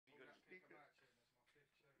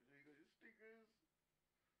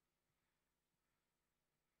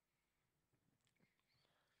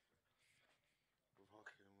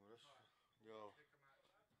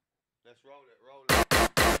Let's roll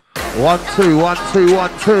it. 1, 2, 1, 2, 1,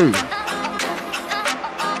 2.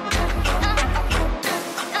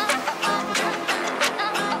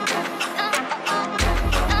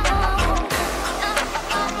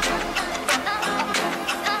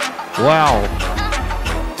 Wow.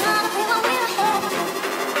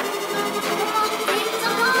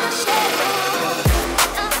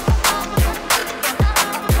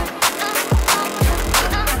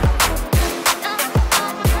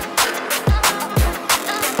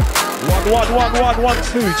 One,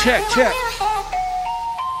 2, check. 1, 2, 1,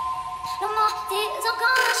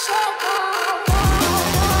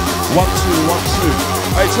 2.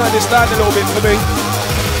 Hey, turn this down a little bit for me.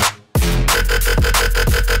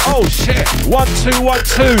 Oh shit. 1, 2, 1,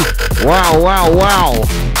 2. Wow.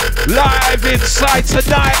 Live inside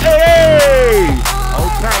tonight. Hey!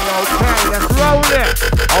 Okay, let's roll it.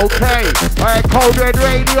 Okay, alright, Code Red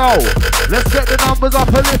Radio. Let's get the numbers up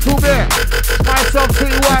a little bit. Myself, TY,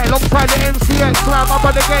 alongside the MCX, slam up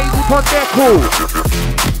on the games upon their cool.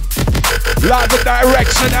 Live and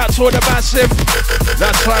direct, send out to the massive.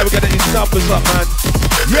 That's why we're getting these numbers up, man.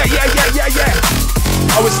 Yeah.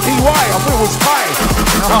 Oh, it's TY, I thought it was Ty.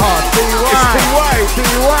 Oh, TY. It's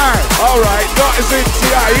TY. Alright, not as in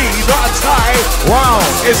TIE, not a Ty. Wow.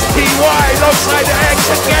 It's TY, alongside the X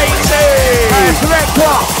and Gates. Hey,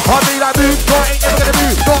 selector. I mean, that move, but ain't never gonna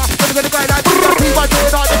move. Not never gonna go like that. TY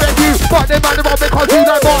doing out the venue. But they man, the wrong because you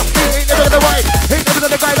don't boss. Ain't never gonna wait. Ain't never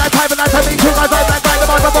gonna go like time and night. I mean, two guys like that guy. The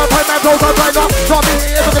man, man blows on right now. Not me,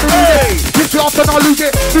 ain't never gonna lose it. Hit you off and I'll lose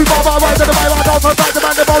it. Do my right to the right, I don't fight the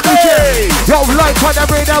man, the ball lose it. Yo, light on the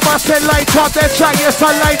radar, I said light on the track. Yes,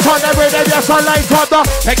 I light on the radar, yes, I light on the.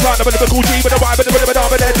 X-Man, the Kulture, with the vibe, with the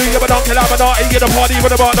rhythm, and then do you have a donkey, I'm not in the party,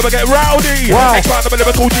 with the bar, never get rowdy. X-Man,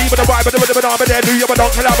 the Kulture, with the vibe, with the rhythm, and then do you have a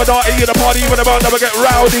donkey, I'm not in the party, with the bar, never get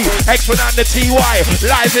rowdy. X-Man and the TY,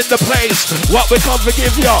 live in the place. What we come to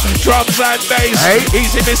give you, drums and bass. Hey.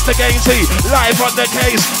 Easy Mr. Gainsey, live on the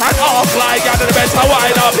case, and off like out of the best, I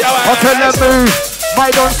wind up your ass. Okay, let's move. My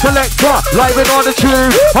own selector, live in on the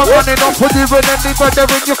tune. I'm running off with you and anybody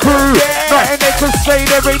in your crew. Nothing they can say,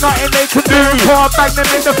 there ain't nothing they can do. I'll bang them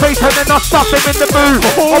in the face and then I'll stuff them in the boot.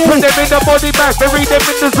 I'll put them in the body bag, bury them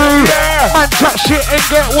in the zoo. Man chat shit and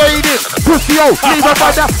get waded. Pussy oh, leave a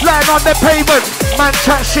by that flying on the pavement. Man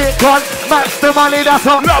chat shit, gone, match the money, that's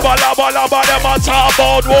all. Lubba, them on top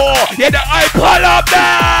about war. Yeah, the I pull up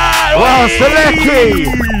that. Well, Selecty.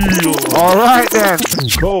 Alright then.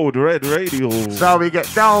 Code Red Radio. So we get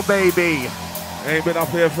down, baby. Ain't been up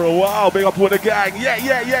here for a while. Big up with the gang. Yeah.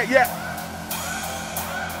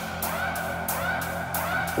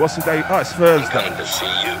 What's the day? Oh, it's Thursday. Coming to see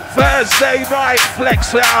you. Thursday night,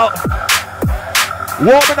 flex out.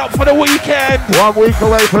 Warming up for the weekend. 1 week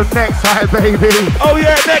away from next time, baby. Oh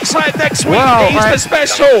yeah, next week. Wow, Easter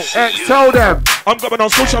special. Tell them. I'm going on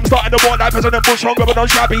switch, I'm starting the war like President Bush. I'm going on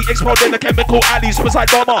shabby, exploding the chemical alley, suicide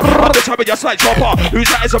bomber. I'm the champion, just like chopper. Who's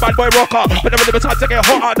that is a bad boy rocker? But never the time to get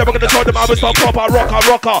hotter. Never gonna show them I was not proper.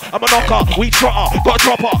 Rocker. I'm a knocker, we trotter. Got a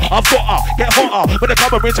chopper, I've got her. Get hotter. When the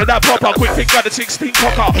come and rinse that proper. Quick finger, the 16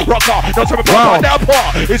 cocker. Rocker, no time to proper. Now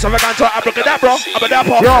pour. It's a vegan to abracadabra. I'm a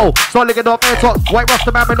dapper. Yo, start licking up air top. White Rasta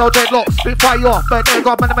man with no dreadlocks. Spit fire off, but they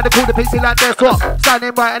got man to call the PC like their swap.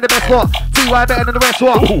 Standing right in the best spot. TY better than the rest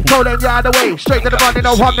swap. Told them yeah, the way. Straight to the running,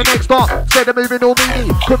 no harm the next stop. Instead of moving all meaty.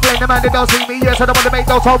 Could blame the man that don't see me. Yes, I don't want to make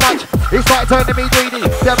those so much. He started turning me greedy.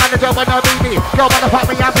 The manager when I beat me. Girl wanna fuck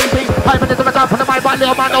me and beat me. I'm in the gun from the mind, but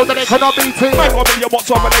little man knows that they cannot beat me. Man got me a what's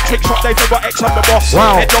on electric shock. They think X on the boss.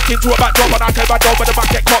 Wow. Head knock into a back drop and I came back down with the back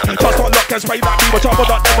get caught. Just not lock and spray that me. But I'm not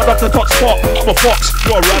them, I'm not the top spot. I'm a fox,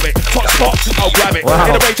 you're a rabbit. Top spot, I'll grab it. Wow.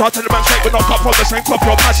 In the rage, I'll tell the man straight. We're not cut from the same crop.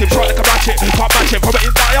 You're passive, shot like a ratchet. Can't match it from it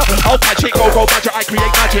in fire. I'll catch it, go magic. I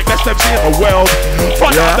create magic. Best MC in the world.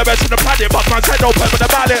 Front out the best in the planet. But man said no pen with the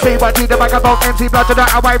mallet. See what do the microphone, empty blood to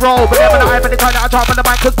that how I roll. But never know the time that I drop on the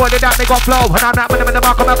mic. Cause boy, that they got flow. And I'm not with them in the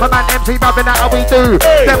mark of Malcolm and MC rubbing that how we do.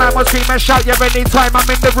 Them man will scream and shout you anytime I'm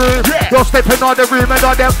in the room. You're stepping on the room and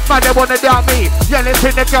all them man they wanna doubt me. Yelling to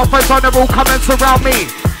the girlfriends on the roof come and surround me.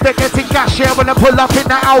 They're getting gas here when I pull up in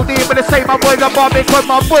that Audi. But they say my boys are bombing because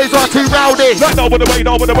my boys are too rowdy. No, but the way,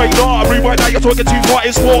 no. Rewind now, you're talking too far,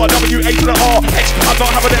 it's war. W, A to the R, X, I'm not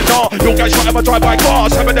having it, no. You'll get shot if I drive by car.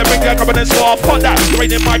 Seven them ring, coming in star. Fuck that, you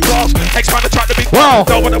ain't in my class. X-Man attract the big wow.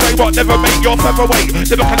 No, but the way, what, never make your featherweight.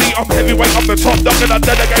 Never can eat, I'm heavyweight, I'm the top dog and I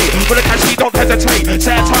delegate. When I catch me, don't hesitate.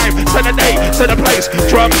 Set a time, set a day, set a place.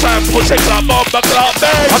 Drums and pussy club, bomb the club,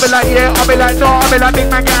 bass. I'll be like, yeah, I'll be like, no. I'll be like, big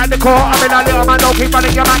man, get out the core. I'll be like, little man, don't keep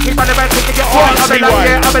running your might keep on the rent, thinking you're all. I'll be like,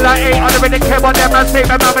 yeah, I'll be like, hey, on the rhythm, came on them, and save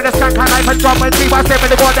them, I'm in the skank, and I can drum and see my step in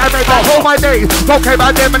the one that I make my whole my days. Okay,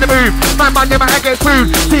 man, them in the move. Man, yeah, man, I get food.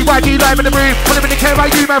 CYD live in the move. Put them in the care by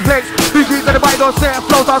you, man, flex. Big greens on the bike, don't set.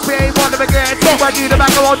 Flows on spit, ain't one of them again. CYD, the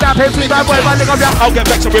back, go on down, pay, see, man, boy, man, lick up, yeah. I'll get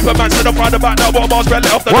back to rip a man, set up on the back, now, what boss, let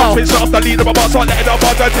off the nothing, set off the leader, but boss, on letting up,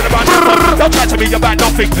 I'll turn to the back. Don't try to be about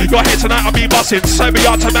nothing. Your head tonight, I'll be bossing.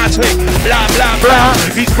 Semi-automatic, blah, blah, blah.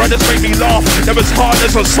 These brothers make me laugh. They're as hard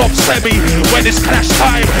as a soft semi. When it's clash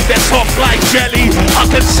time, they're soft like jelly. I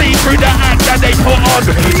can see through the act that they put on.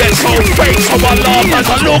 They're so fake, so I laugh as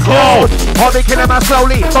I look on. I'll be killing my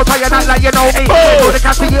slowly. Don't tell you not like you know me. Oh. The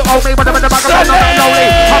castle you owe me, but I'm in the back of the lonely.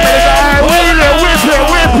 I'm in the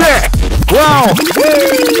whip it. Wow.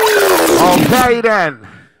 Okay then.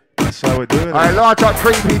 That's how we're doing it. Alright, large up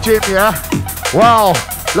creepy Jim, yeah? Wow,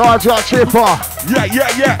 large up chipper.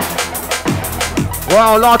 Yeah.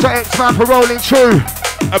 Wow, large up EKSMAN for rolling true.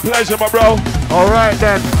 A pleasure, my bro. Alright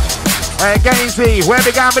then. Gainsy, where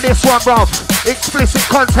we going with this one, bro? Explicit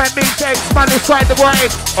content means EKSMAN inside the way.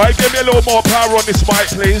 Alright, give me a little more power on this mic,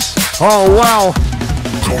 please. Oh, wow.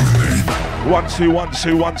 1, 2, 1,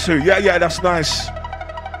 2, 1, 2. Yeah, that's nice.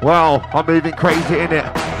 Wow, I'm moving crazy in it.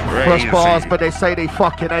 First bars, but they say they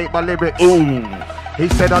fucking hate my lyrics. Ooh. He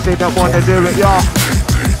said I didn't want to do it, yeah.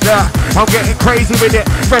 I'm getting crazy with it.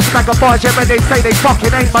 Fresh bag of bars, yeah, but they say they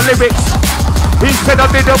fucking hate my lyrics. He said I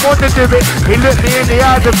didn't want to do it. He looked me in the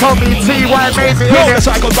eyes and told me, see why it made me in it. The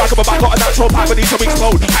cycle's back on my back, got a natural pack, but need to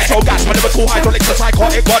explode. Hydro gas, my Liverpool hydraulics, the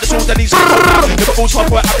psychotic, got the tools that needs to go now. Liverpool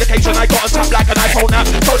software application, I got on tap like an iPhone app.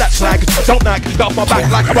 Throw that slag, don't nag, got off my back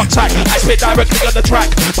like a rucksack. I spit directly on the track.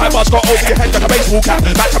 My boss got over your head like a baseball cap.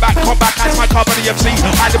 Back to back, come back, as my company MC.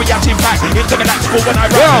 I the reactive pack, intergalactical when I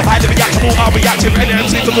rap. I the reactable, I'll reactive, and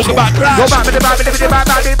MC to talk about crash. Go back with the back, against the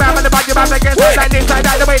line, inside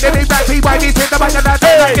out the way, they back, PYD, take the mic and that's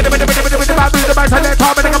it. Get the bit of the vibe, the vibe, and then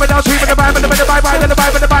top, and then coming down, streaming the vibe, and the vibe, and the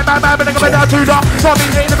vibe, and the vibe, and then coming down to the top,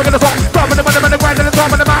 and then never gonna stop. Top, and the grind, and the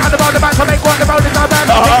top, and the back, and the ball, the back, so make one, the ball, the top, and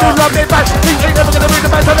the love, the back. He ain't never gonna read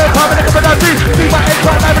the back, so then top, and then coming down to see my ex,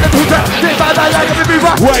 and the tutor. This bad, I like to be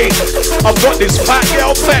rock. Wait, I've got this fat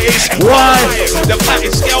girl fetish. Why? The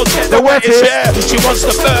fattest girl get the wettest, yeah. She wants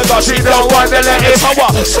the burger, she don't want the lettuce. So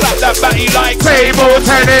what? Slap that batty like table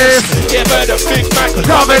tennis. Give her the Big Mac,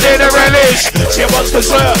 covered in a relish. She wants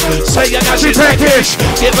dessert, saying that she's peckish.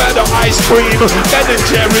 Give her the ice cream, Ben and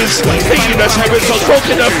Jerry's. Eating the terrace, so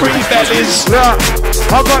smoking her free bellies. Look,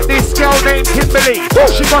 I got this girl named Kimberly.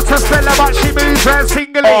 She got a fella, but she moves her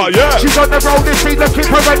singly. Oh, yeah. She's on the road and she's looking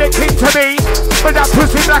for a king to me. But that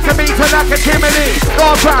pussy like a meter, like a Kimberly.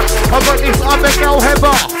 Go back, I got this other girl,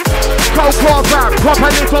 Heather. Go back,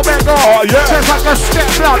 proper little beggar. Oh, yeah. Just like a step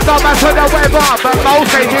blood, no matter the weather. But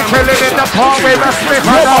most days you're chilling in the park with a Smith.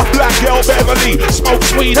 A black girl Beverly, smoke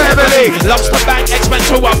sweet heavily. Loves to bang EKSMAN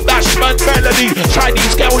to a bashment melody.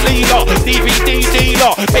 Chinese girl Leela, DVD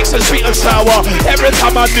dealer. Makes her sweet and sour every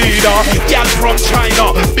time I need her. Girl from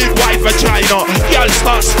China, big white vagina. Girl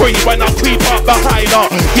start scream when I creep up behind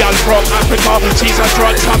her. Girl from Africa, she's a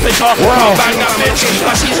drug trafficker. Wow. Bang that bitch,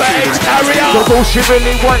 but she's an AIDS carrier. So all she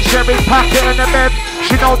really wants, Sherry packet in the bed.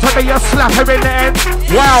 She knows to be a slapper in the end.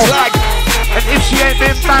 Wow. Like, and if she ain't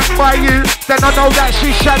been banged by you, then I know that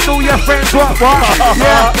she shagged all your friends. What?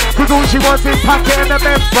 Yeah, cause all she wants is packet in the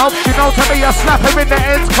bed, bro. She knows to be a slapper in the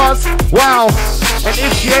ends, cause wow. And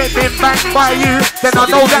if she ain't been banged by you, then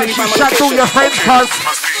I know that she shagged all your friends, cause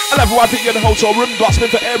I love how I think you're in the hotel room,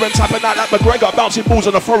 gasping for air and tapping out like McGregor, bouncing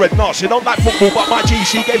balls on the forehead. No, she don't like football, but my G,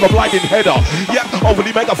 she gave a blinding header. Yep,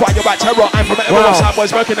 overly mega fire about terror. I'm from everyone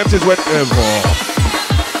sideways, working empties whenever.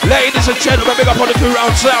 Ladies and gentlemen, big up on the crew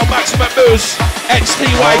round sound, maximum boost,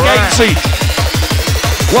 XTY Gainsy.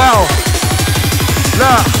 Wow.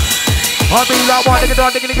 Look. I'll be like one nigga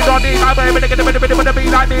don't need my baby nigga be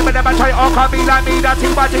like me, but never try all can't be like me. That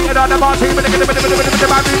team by team and on the bar team, but nigga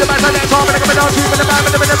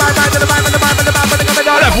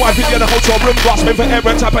I left one video in the hotel room, gasping for air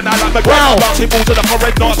and tapping out like McGregor, bouncing balls to the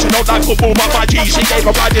forehead. Not she don't like football, but my G, she gave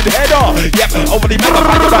a blinding header. Yep, overly mega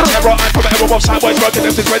fight about terror. I'm from everyone sideways, working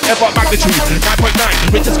them since whenever magnitude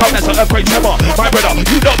 9.9, Richard's gone, that's an earthquake tremor. My brother,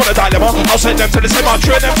 you don't want a dilemma. I'll send them to the simmer,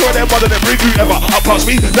 train them, one of them, review ever. I'll pass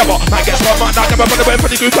me, never. I guess one man, I never run away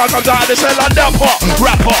from the group. Comes out of the cell and never.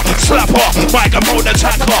 Rapper, slapper, microphone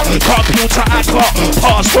attacker, computer hacker,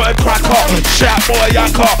 password cracker, chat boy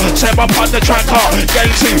hacker, send up on the tracker.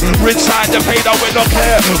 Gainsy, inside the fader, we don't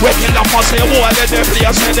care. We're killing up on say war, and then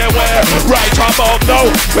players anywhere. Right above, no,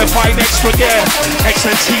 we're fine extra gear.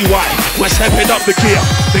 XNTY, we're stepping up the gear.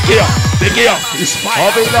 The gear is fire.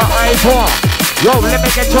 I'll be the iPhone. Yo, let me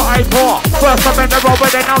get your iPhone. First I'm in the road, but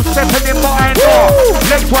then I'm stepping in my iPhone.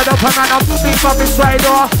 Legs wide open and I'm big from his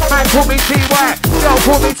trailer. Man call me T-Way, yo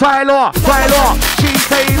call me Tyler. She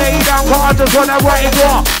say lay down, but I just wanna write it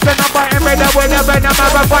raw. Then I'm biting red and when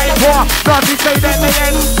I'm fighting for. Naughty say that me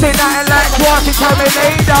end, say nothing like what. She tell me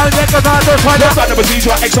lay down, niggas I just wanna. Look, I never see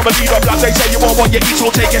your ex on a leader, blood. They say you want what you eat,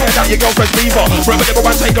 so take your head out your girlfriend's beaver. Remember never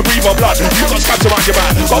man take a breather, blood. You got scabs around your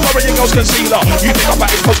man, got worry your girl's concealer. You think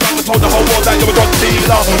about it, cause man told the whole world that you're a drug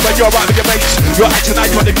dealer. When you're out with your mates, you're acting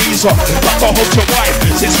like you're the geezer. But go home to your wife,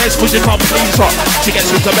 since hence cause you can't please her. She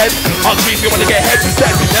gets into bed, ask me if you wanna get head.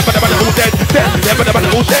 Dead, never the man all dead, dead, never the man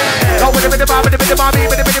all dead. No, with the bar, with the bar, be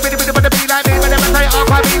like me, but never say, oh,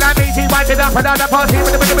 can't be like me. She winded up another party,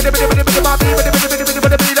 with the bar, be like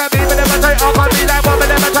me, but never say, oh, can't be like one, but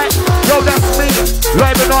never say, yo, that's me.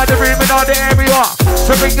 Live in all the room, in all the area.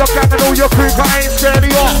 So bring your gang and all your crew, cause I ain't scared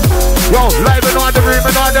of you. Yo, live in all the room,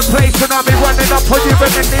 in all the place, and I'll be running up on you,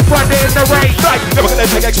 and then they run it in the rain. Right, never gonna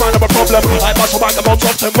take EXPLICIT of a problem. I must find the most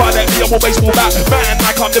often, right at me, I'm always full back. Man,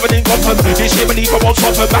 I can't live in Gotham. This shit believe I won't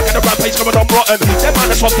soften. Back in the rampage, coming on rotten. Them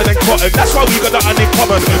man are softer than cotton. That's why we got that in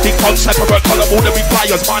common. Big con separate column, all the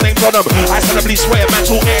flyers, my name's on them. I solemnly swear,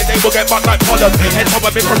 mental air, they will get burned like pollen. Head top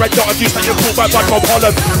of infrared dot abuse that you call by blood from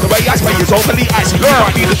Holland. The way I spray is overly icy, you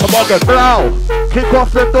might need a toboggan. Bro, kick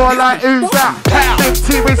off the door like who's that? Big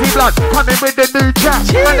T-Wizzy blood, coming with the new chat.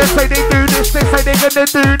 Man, they say they do this, they say they gonna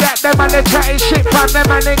do that. Them man, they chatting shit, man, them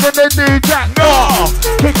man, they gonna do jack. No!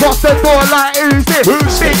 Kick off the door like who's this?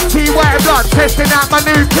 Big T-Way blood, testing out my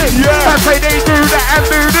new kit. Man, say they do that and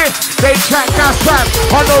do this. They chat gas fam,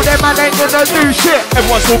 I know them man ain't gonna do shit.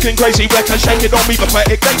 Everyone's talking crazy, Black and shaking on me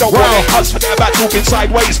pathetic. They don't want it, us forget about talking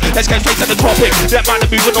sideways. Let's get straight to the topic. That man are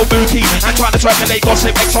moving on booty and trying to circulate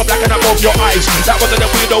gossip. X on black and above your eyes. That wasn't a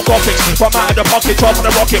weirdo gothics. From out of the pocket, drop on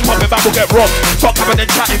the rocket, popping back will get robbed. Stop coming and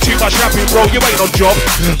chatting too much rapping, bro. You ain't on job.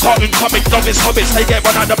 Cartoon comic novice hobbits, they get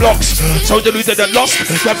run out the blocks. So deluded and lost.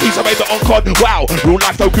 That piece of paper on COD. Wow, real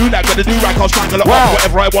life no gulag. Gonna do rank, I'll strangle it off.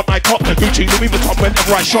 Whatever I want, I cop. Gucci, Louis Vuitton,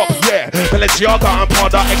 whenever I shop. Yeah, Balenciaga and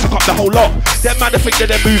Prada, X cop the whole lot. Them man, they think that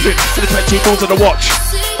they're moving to the 22 balls of the watch.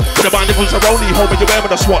 The mind levels are only home when you're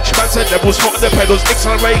wearing a swatch. Man said levels, hot on the pedals,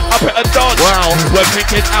 accelerate, up it and dodge. Wow, we're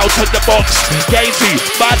thinking out of the box. Gamey,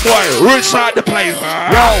 bad boy, inside the plane.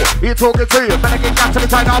 Yo, you talking to you? Man, I get down to the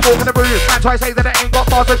time, I'm walking the bruise. Man, try to say that it ain't got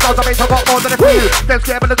bars and shows, I mean, I got more than a few. Them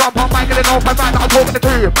scared when the drop on, man, getting off my mind, I'm talking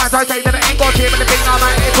to you. Man, try to say that it ain't got him, and the thing I'm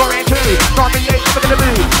at, it's already too. Not me, ain't never gonna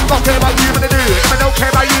move. Don't care about you, man, I do. I don't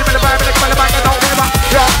care about you, man, the vibe, and the smell of mine, I don't care about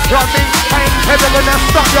yo, me. Ain't ever gonna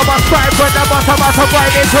stop, you're my strike, when the bottom, I'm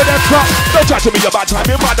right into the top. Don't try to be about time,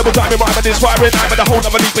 you're mad, double time, you're rhyming, inspiring. I'm in the whole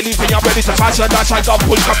of a leap, believe me, I'm ready to fight, and I shine up,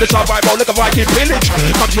 push, come to survival, look a Viking pillage.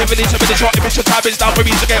 Come to your village, a minute short, if it's your time, it's down for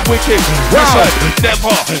me to get wicked. Listen,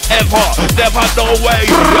 never, ever, never, no way.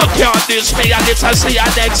 You can't diss me, I get to see you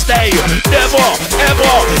next day. Never,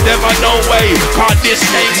 ever, never, no way. Can't diss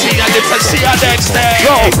me, I get to see you next day.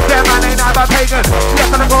 Yo, them man ain't never pagan. Yes,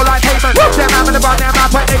 gonna go like pavement. Them man in the bar, them man,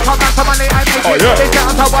 but they come back for money, I make it. They get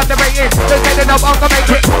on to what they're rating. They say they know I'm gonna make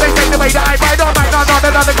it. They say the way that I ride on, like, no,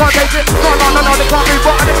 they can't take it. No, they can't move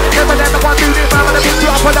on it. Never want to do this, man, gonna pick you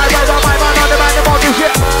up when I ride on my man, on the man, they won't do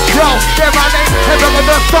shit. Yo, them man ain't never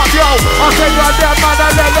gonna stop, yo. I'll say you're them man,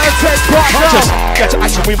 and let them take part, yo. Just get to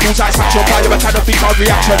action with bullseye, smash your fire, but kind of female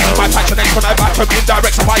reaction. My passion ain't when I back from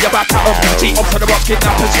indirect, so fire back at them. Team up to the rocks,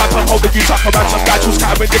 kidnap and slap and hold the youth up around some guys who's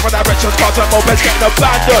scattering different directions. Cars and mopeds getting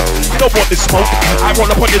abandoned. You don't want this smoke, I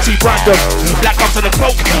roll up on your teeth random. Black comes in the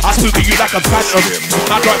cloak, I spook you like a phantom.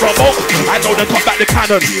 Man like remote, I know they cut back the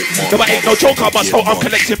cannon. No, I ain't no joker, but still I'm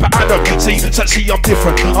collecting per annum. See, I'm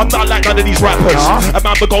different, I'm not like none of these rappers. A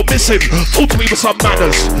man will go missing, talk to me with some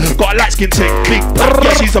manners. Got a light skin ting, big black,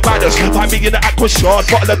 yeah she's the baddest. Find me in the aqua shard,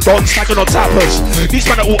 bottle of Don, stacking on tappers. These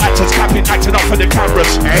men are all actors, capping, acting up for the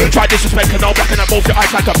cameras. Try disrespect and I'll blacken at both your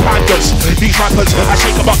eyes like a pandas. These rappers, I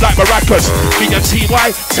shake them up like maracas. Me and T.Y.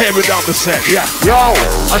 tearing down the set, yeah. Yo,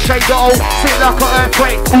 I shake the old, sit like an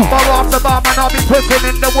earthquake. Bar after bar, man, I'll be putting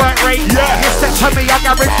in the work rate. Yeah. You step to me, I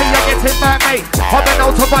guarantee you're getting burnt, mate. I've been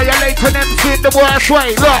out to violate and MC in the worst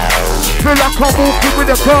way. Look, feel like I'm walking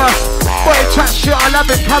with a curse. Boy, chat shit, I'll have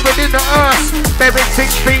it covered in the earth. Buried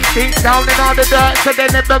 6 feet deep down in all the dirt. So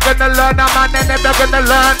they're never gonna learn, man, they're never gonna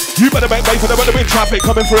learn. You better make way for the wind traffic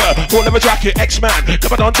coming through. Full of a jacket, EXPLICIT.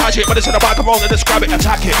 Never don't touch it, but it's in the microphone and just grab it,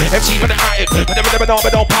 attack it. MC for the attic, but never know,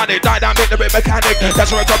 but don't panic. Die down, make the rip mechanic.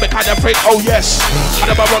 That's where I got me kind of freak, oh yes. I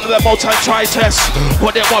never run the multi-try test.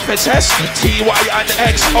 What they want for test? T.Y. and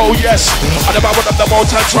X, oh yes. I never run the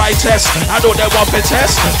multi-try test. I know they want for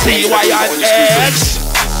test. T.Y. and X.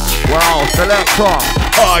 Wow, selector.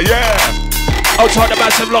 Oh yeah. Outside the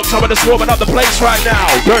massive lock, some of the swarming up the place right now.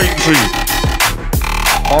 Danger.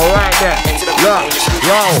 Alright then. Yo.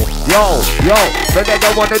 But they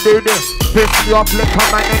don't wanna do this. Piss me off, lick on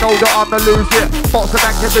man, they know that I'm gonna lose it. Box of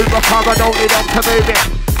that can move my car, I don't need them to move it.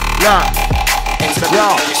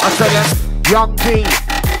 Yo, I said young G,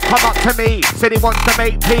 come up to me, said he wants to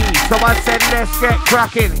make peace. So I said let's get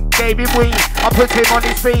cracking, gave him weed, I put him on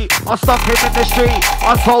his feet, I stopped him in the street,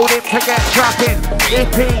 I told him to get trapping. If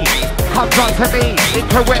he comes up to me, he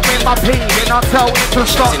correct with my pee, and I tell him to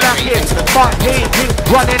stop lacking. But he keeps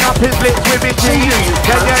running up his lips with his cheese.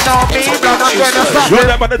 Then you know me, blood, I'm gonna stop him. You're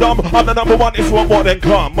never the dumb, I'm the number one. If you want more then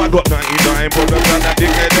come. I got 99 problems and that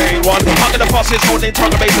dickhead ain't one. I'm gonna pass his holding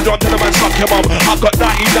tongue and make the John to the man suck your mum. I've got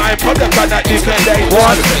 99 problems and that dickhead ain't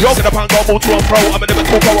one. You're gonna pound go move to and fro, I'm a little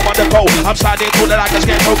cool, I'm on the go. I'm sliding cool like a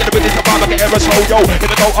scared toe, gonna be this about like an aerosol. Yo, if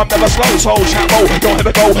it go, I'm never slow, so shallow. Yo, here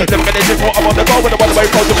we go, never gonna dip, I'm on the go. When the one way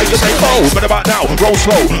goes to make you say go. But about now, roll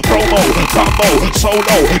slow, promo, combo,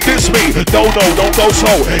 solo. This me, don't go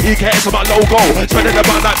slow. EKSMAN logo, spinning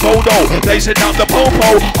about that photo. Placing down the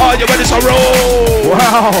popo, are you ready to roll?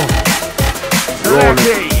 Wow.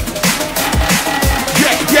 Lucky.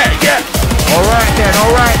 Yeah. Alright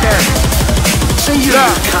then. See ya.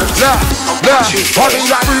 Honey,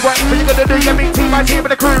 like we wait for you gonna do your big team, my team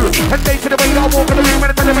and the crew. And they to the way I walk in the room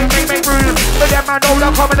and I tell them make room. But them man know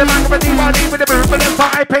they'll come in the back of a team, I need with the boom. But them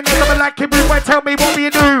start hyping, they come like him, boy, tell me what we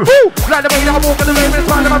do. Like the way I walk in the room and it's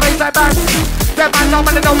part of my face like bang. Them man know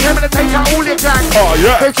and they don't care, but they take out all your gang. Oh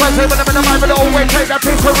yeah. They try to say when I'm in the mind, but they always take that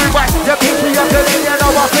piece of room back. You piece me up to the you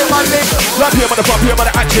know I feel my lip. Love him on the front, him on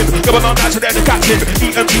the action. Going on down to there, the captain.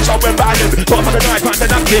 Eating cheese on when battling. Put up on the knife and the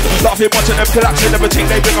napkin. Laughing, watching them collapsing. Everything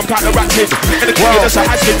they bring, I'm kind of ratting. In the queue, there's a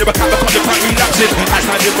has-been. Never can't look on the front, relapsing. As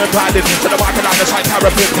standing when paddling. To the market like the side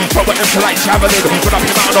parapet. Throwing them to like javelin. Put up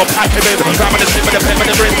him out or pack him in. Grabbing the slip with the pin with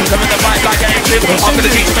the ring. Living the vibe like an engine. I'm gonna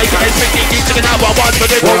teach make it 15 each to get out one for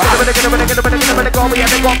the go. Oh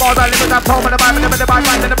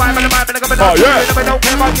yeah. Don't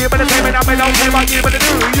care about you, but the same and I don't care about you, but the do.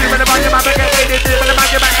 You better buy your man, get it, but the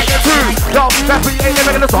man get through. Yo, that's what you ain't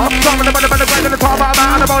never gonna stop. Some of the money, the top, I'm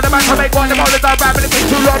out about the man to make one, the ball is out, but it's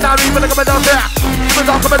too long now, even look at down there. Even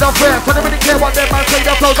talk about down there, so they really care what them man say,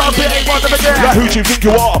 they'll close out here, ain't one of them again. Like who do you think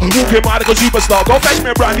you are? Walking mad like a superstar. Go fetch me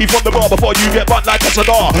a brandy from the bar before you get butt like a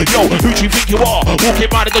cigar. Yo, who do you think you are? Walking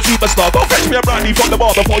mad like a superstar. Go fetch me a brandy from the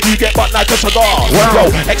bar before you get butt like a cigar. Yo,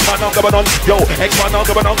 EKSMAN on going on. Yo, EKSMAN on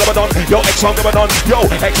going on. Yo, EKSMAN going on. Yo,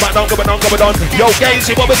 EKSMAN on going on. Yo,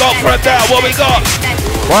 Gazy, what we got for it there? What we got?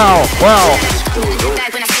 Wow.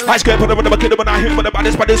 I scared for the kid when I hit with the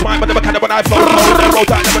baddest by this mind, but the mechanic when I flow. Roll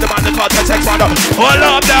down with the man, the car, EKSMAN. Pull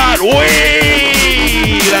up that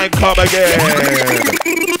weed and come again.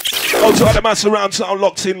 Oh, to all the mass around town,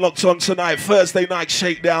 locked in, locked on tonight. Thursday night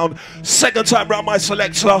shakedown. Second time round my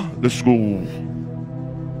selector. Let's go.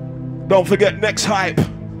 Don't forget next hype.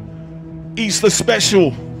 Easter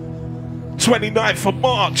special. 29th of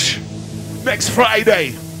March. Next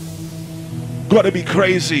Friday. Gotta be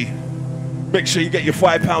crazy. Make sure you get your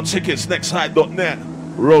 £5 tickets. Nexthype.net.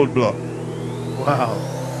 Roadblock. Wow.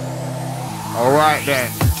 Alright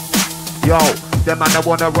then. Yo, them man that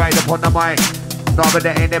wanna ride up on the mic. No, but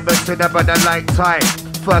they ain't never seen them, but they like tight.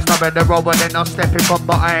 First I'm in the road, but then I'm stepping from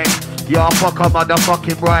behind. Yeah, I fuck a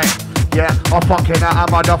motherfucking right. Yeah, I'm fucking at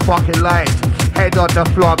a motherfucking light. Head on the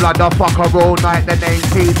floor, blood the fucker all night. The name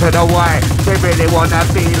T to the Y. They really wanna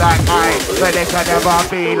be like I, but they can never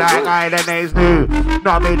be like I. The name's new.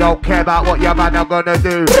 No, me don't care about what your man are gonna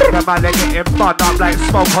do. The man they getting fun up like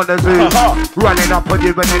smoke on the zoo. Running up on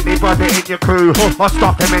you and anybody in your crew. I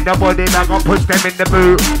stop them in the body bag, I push them in the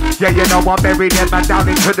boot. Yeah, you know I bury them man down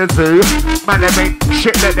into the zoo. Man, they make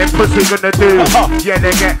shit that them pussy gonna do. Yeah,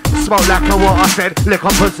 they get smoked like a what I said. Lick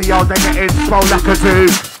on pussy, oh, they getting smoked like a zoo.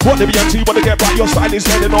 What the BMT wanna get right? Your style is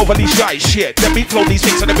heading overly shy shit. Let me throw these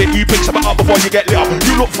things in a bit. You pick some up before you get lit up.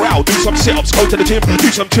 You look for out, do some sit-ups, go to the gym, do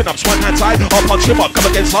some chin-ups, one hand tied, I'll punch him up, come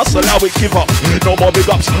against us, allow it, give up. No more big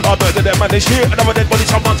ups, I murder them man this shit. Another dead body,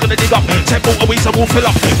 someone's gonna dig up. 10 more weeks and we'll fill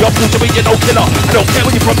up. You're fool to me, you're no killer. I don't care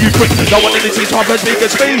where you're from, you prick. No one in this is half as big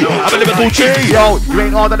as me. I'm a Liverpool G. Yo, you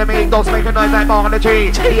ain't harder than me, don't make a noise like bark on the tree.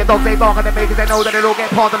 You don't say bark on the me, cause they know that it'll get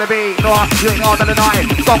part on the beat. No, you ain't harder than I.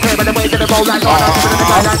 Don't care about the way that they roll like on. I'm gonna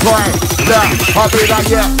go like boy. I'll be like,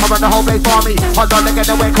 yeah, I run the whole place for me. I'm not gonna get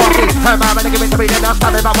away coffee. Her man, when they give it to me, then I'll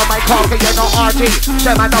stand it up with my coffee. You're not RG.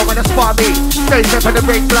 Them I know when they spot me. They step in the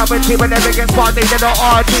ring, blood with team, when they begin spotting, they're not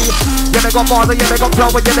RG. Yeah, they got bother, yeah, they got flow,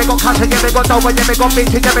 yeah, they got catching, yeah, they got dover, yeah, they got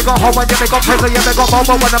beating, yeah, they got home, yeah, they got prison, yeah, they got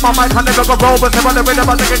mobile. When I'm on my hand, they got robots, they're on the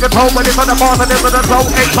rhythm, they get control, when it's on the bars, and it's on the flow.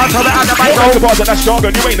 EKSMAN, tell it out of my road. You're the that's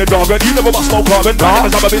jargon, you ain't a jargon, you never must smoke carbon.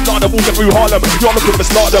 Because I'm a bit larder, walking through Harlem. You're looking for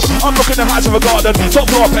stardom, I'm looking the heights of a garden. Top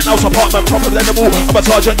floor floor, penthouse apartment, top of the animal. I'm a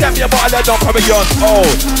sergeant, get me a bottle and don't carry on. Oh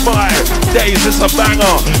my days, it's a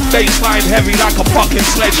banger. Baseline heavy like a fucking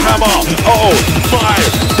sledgehammer. Oh my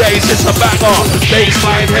days, it's a banger.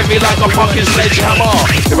 Baseline heavy like a fucking sledgehammer.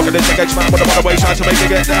 If we're gonna take EXPLICIT with a runaway, trying to make it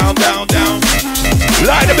get down, down, down.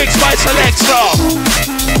 Like the big spice Alexa.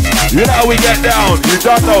 You know how we get down. You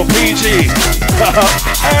don't know PG.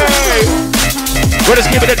 Hey, we're just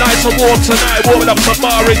keeping it nice and warm tonight. Warming up some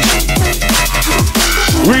marriage.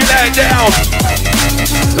 We lay down.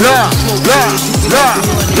 Look.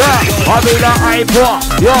 I be the iPod.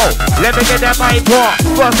 Yo, let me get that iPod.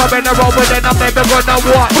 First I'm in the road, but then I'm never gonna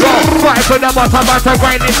walk. Yo, right from the bottom, I'm to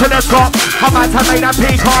grind into the top. I'm about to make that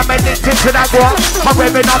peak, I'm heading into that walk. I'm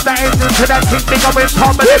revving up the engine to that tick, think I'm in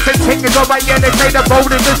top. And if the tick is over, yeah, they say the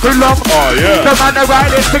road is too long. Oh yeah. The man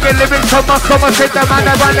around is singing living to my stomach. Said the man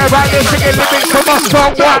around is singing living to my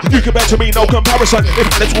stomach. You can bet to me, no comparison. If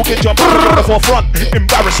let's walk in, jump on the forefront.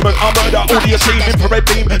 Embarrassment, I'm murder, all the scene, infrared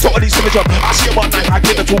beam, totally similar jump. I see it one night, I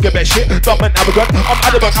get the talking about shit. Dumb and arrogant, I'm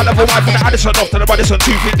adamant, I never wife from the Addison off to the Radisson.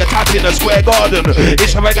 2-finger tap in the square garden.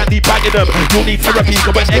 It's a and deep bagging them. You'll need therapy,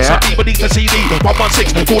 go and exit deep beneath the CD.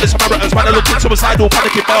 116, call the Samaritans, man, I look suicidal,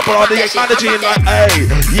 panicking, Barbara on the ex-managing like, hey,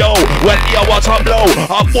 yo, when you want to blow,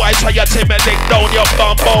 I'm boy, try your Tim and lick down your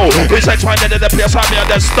bumbo. It's like trying to the place, I'm here,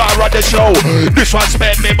 the star of the show. This one's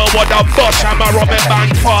made me, but what a boss, I'm a Robin,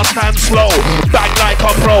 bang fast and slow. Bang like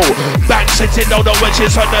a pro, bang sitting down the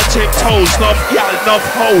wedges on the tiptoes. Enough gal, enough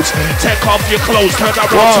hoes. Take off your clothes, turn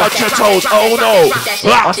around, touch your toes. Oh no.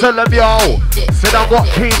 I tell them, yo, said I got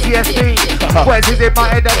PTSD. Where's it in my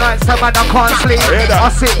head at night, so man I can't sleep. I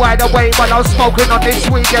sit wide awake while I'm smoking on this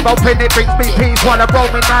weed. Yeah, open it brings me peace while I'm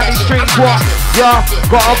roaming down these streets. What? Yeah,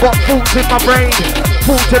 I got thoughts in my brain,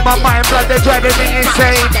 thoughts in my mind, blood, they're driving me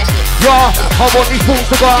insane. Yeah, I want these fools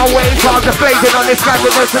to go away, so I'm just blazing on this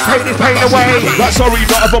canvas to take this pain away. That's sorry,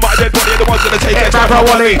 not over my dead body, the ones gonna take it back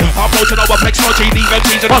from me. I'm floating over flex, no G, even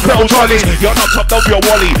cheese and hospital trolley. You're not top of your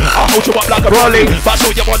wally, I'll hold you up like a rolly. But so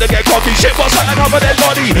you wanna get cocky, shit, what's that over their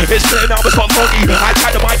body? It's clear now, it's not foggy. I try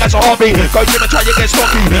the mic as a hobby, go gym and try to get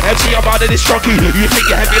stocky. MC about it is strucky, you think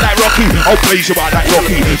you're heavy like Rocky. I'll please you out like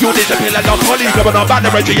Rocky. You disappear like a collie, coming on back the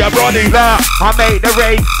Reggie, you're Ronnie. Nah, I make the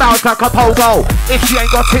rain, bounce like a pogo. If she ain't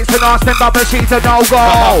got tits and ass, then bubba, she's a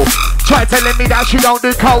no-go. Try telling me that she don't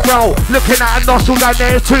do coke roll. Looking at a nostril and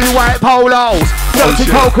there's 2 white polos. Dirty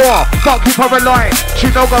cocoa, fuck you for a line. She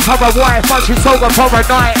no go for a wife, but she's so good for a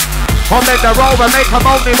night. I'm in the road and make her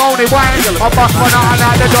moany wine. I bust one out and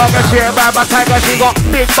out the dog and she ain't bad, but tiger, she got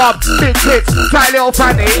big bum, big tits, tight little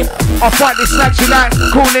fanny. I fight this slack, she likes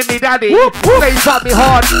calling me daddy. They fuck me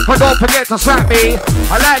hard, but don't forget to slap me.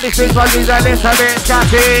 I like this bitch, but she's a little bit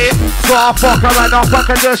scatty. So I fuck her and I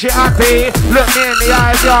fuck her till she happy. Look me in the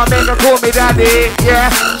eyes, yeah, make her call me daddy.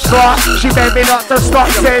 Yeah, so she made me not to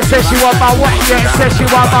stop. Says she want my what, yeah, says she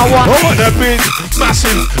want my what. I want a big,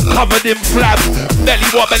 massive, covered in flab, belly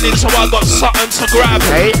wobbling, so I got something to grab.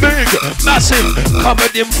 Hey. Big, massive,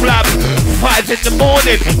 covered in flab. 5 in the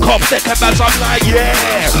morning, cop second as I'm like,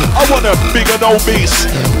 yeah. I want a big and obese,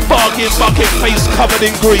 bargain bucket face covered in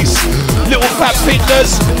grease. Little fat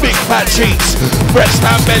fingers, big fat cheeks. Breast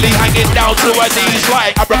and belly hanging down to her knees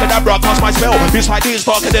like abracadabra, cast my spell. This like this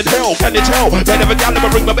darker than hell, can you tell? They never down, never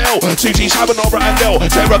ring the bell. Susie, Simon, Nora and Dell.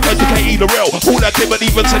 Sarah, Kurt, Katie, the real. All that Tim and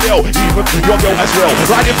even to Dell. Even your girl as well.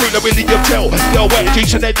 Riding through the Willie of Tell. Yo, wet G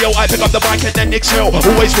and then yo, I pick up the bike and then exhale.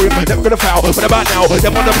 Always room, never gonna foul. What about now?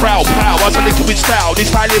 Them on the prowl, pow. I was a little bit style. This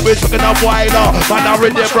style is looking up wider. Man, I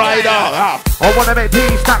read them rider. I wanna make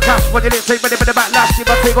peace, stack cash. When you didn't say ready for the backlash, you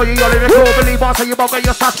must take all you yelling and cool. Believe I say you won't get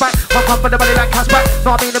your stash back. I come for the money like cash back.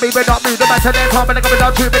 Not mean to be, but not move the back to them. Time and I'm coming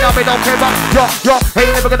down to me, now we don't care about. Yo,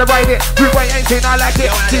 ain't never gonna ride it. You ain't seen, I like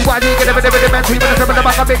it. See why you get a bit of the man, team in the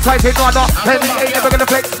back, I'm excited, no, no. Ain't never gonna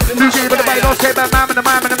flex. You see with the bite, don't say, man, and the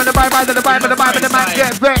man, and the man, and the man, and the man, and the man,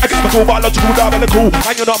 get vexed. I got my cool biological down in the cool.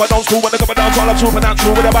 And you're not my don't school when they come down, so I'm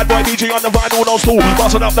supernatural. With a bad boy DJ on the vinyl, no stool.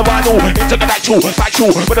 Bossing up the vinyl, intergalactual,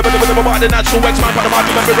 factual. With a bit of the natural, EXPLICIT, but the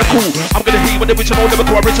margin of miracle. I'm gonna hear with the original,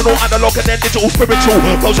 lyrical, analog, and then digital, spiritual.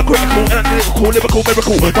 Flows are critical, and lyrical,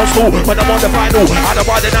 miracle. No school, when I'm on the vinyl, I don't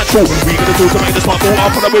buy the natural. We gonna do to make the smart move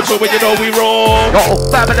off on the whistle when you know we roll.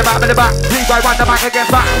 Bam in the back, please go run the back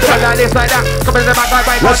against back. Like this, like that, come in the back,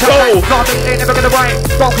 right. Let's go. Not me, ain't never gonna right.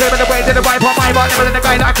 Don't clear in the way to the right, put my butt, never in the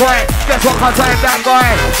guy that cry. Guess what, can't time that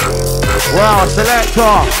guy. Wow,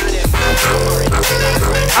 selector.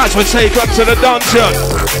 As we take up to the dungeon.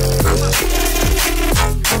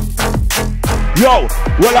 Yo,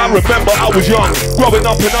 well I remember I was young, growing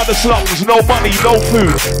up in other slums, no money, no food,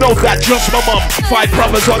 no dad, just my mum. 5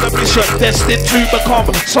 brothers on a mission, destined to become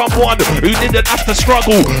someone who didn't have to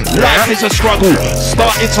struggle. Life is a struggle,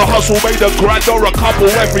 starting to hustle, made a grand or a couple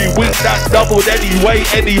every week, that doubled anyway,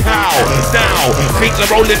 anyhow. Now, things are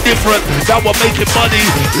rolling different, now we're making money,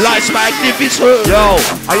 life's magnificent. Yo,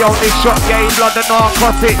 I only shot game, blood and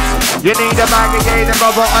narcotics. You need a bag of game,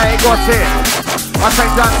 brother, I ain't got it. I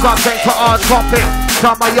take that subject for our topic.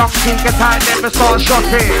 Tell my young king get tight, never start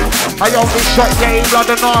shotting. I only shot game, blood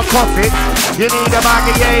and narcotics. You need a bag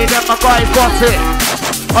of game, then my guy got it.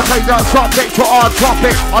 I take that subject for our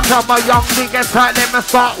topic. I tell my young king get tight, never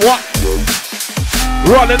start what?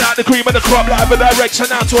 Running out the cream of the crop, like a direction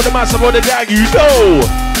out to the massive of the gang, you know.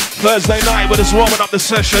 Thursday night, we're just warming up the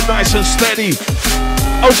session, nice and steady.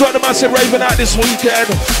 I was at the massive raving out this weekend.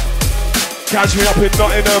 Catch me up in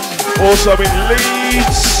Nottingham, also in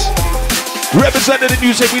Leeds. Representing the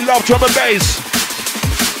music, we love drum and bass.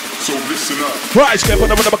 So listen up. Right, skip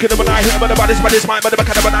on the bucket of an eye, but the body's mind, but the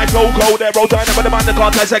back of an eye, go, there, roll down, but the man, the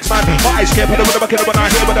contest, EXPLICIT. Right, skip on the bucket of an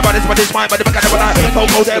eye, but the body's mind, but the back of an eye, go,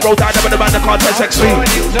 there, roll down, but the man, the contest,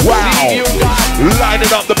 EXPLICIT. Wow,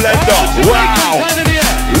 lining up the blender, wow,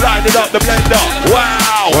 lining up the blender,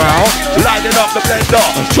 wow, lining up the blender,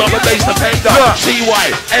 drum and bass the blender, CY,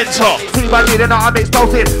 enter. See my leader, not I'm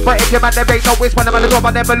explosive. But if your man never ain't no waste, when I'm on the top,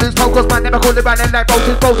 I never lose focus. Man never call it running like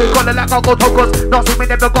roses, calling like I'll go focus. Not see me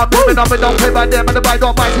never got moving on, but don't play by them, and the bite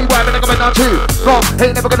don't bite, see why, but I'm coming on too. No,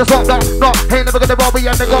 ain't never gonna stop, no, ain't never gonna roll me,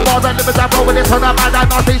 and they got bars, and never stop rolling this, and I'm mad, I'm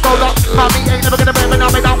not see so long. Mommy ain't never gonna bring me,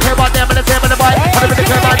 no, me don't care about them, and the tear, and the bite, and never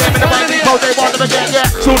care about them, and the bite, so they want them again, yeah.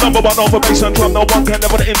 So number one over bass and drum, no one can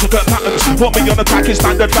never the intricate patterns. Put me on attack is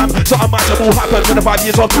standard fam, something magical happens in the 5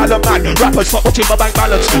 years of talent man. Rappers stop watching my bank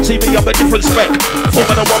balance, see me up a different spec.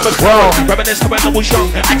 Forming a woman's world, reminisce to when I was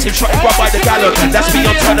young, active shot run by the gallon. That's me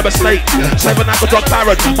on turn of a snake, 7 out of drug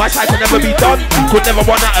baron. My side could never be done, could never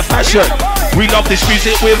run out of fashion. We love this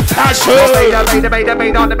music with passion.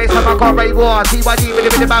 Made on the mix of my car rave war. CYG with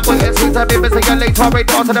the bad boy and see some members say a late car rave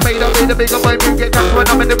war. To the made up in the bigger boy, bring it just when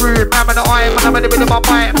I'm in the room. Man with the iron, when I'm in the middle of my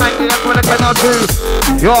bite, man, that's when I cannot do.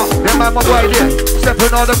 Yo, them man my boy there,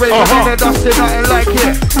 stepping on the ring, and they're dusting nothing like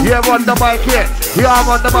it. Yeah, on the mic here, yeah, I'm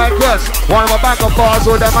on the mic, yes. One of my back of bars,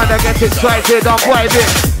 all them man that get excited, I'm waving.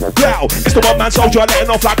 Yow, it's the one man soldier letting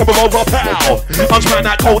off like a revolver pow. Unsman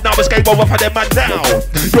that cold now, it's game over for them man now.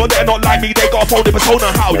 You're there not like me, they got a folded persona.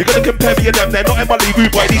 How you gonna compare me and them? They're not in my league,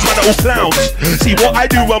 rude boy, these men are all clowns. See what I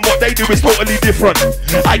do and what they do is totally different.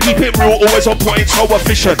 I keep it real, always on point, so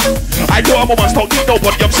efficient. I know I'm a once, don't need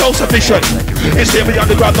nobody, I'm self-sufficient. It's here the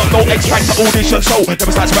underground, not no X-Factor audition. So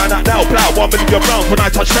never start span that now, plow 1 million rounds when I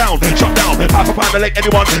touch down. Shut down, half a pound to let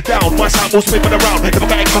anyone down. My sound will spin around, never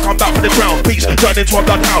got X, come back for the crown. Beats turn into a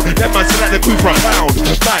bloodhound, them man select the crew for a pound.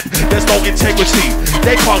 Man, there's no integrity,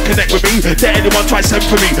 they can't connect with me. Let anyone try send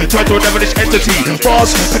for me, turn to a devilish entity.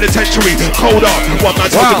 Bars, penitentiary, cold up. One man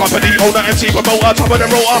told the company, owner, MC, promoter, top of the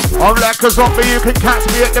rotor. I'm like a zombie, you can catch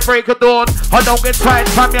me at the break of dawn. I don't get tired,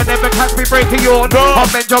 fam, you never catch me breaking yawn. I'm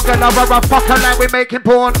in jogging over a fucker like we're making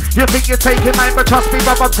porn. You think you're taking mine, but trust me,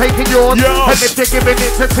 but I'm taking yours. And if you're giving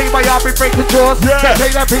it to see why I'll be breaking yours. They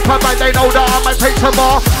say that people, but they know that I might take some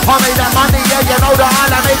more. I made that money, yeah, you know that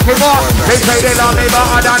I'll make it more. They say they love me, but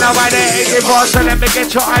I don't know why they hate it for. So let me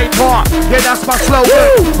get your eye for. Yeah, that's my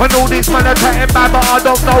slogan. And all these men are chatting bad, but I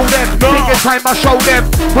don't know them. Biggest time I show them.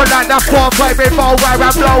 But like that 4-5 revolver,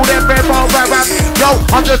 I blow them revolver. Yo,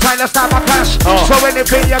 I'm just trying to start my clash. So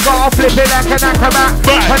anything you gotta flip it like an acrobat.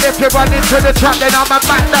 And if you run into the trap, then I'm a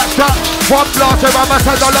back that shot. One blaster, I'm a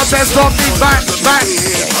set all of them zombies back.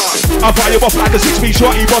 I fire you off like a 6-feet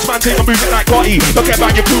shorty. Boss man take a moving like Gotti. Don't care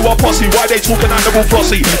about your crew or posse. Why they talking animal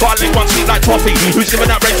flossy? Got a link one sweet like toffee. Who's giving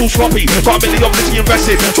that rental sloppy? Got a million of litty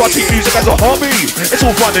invested. So I treat music as a hobby. It's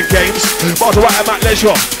all fun and games. Bars are right at my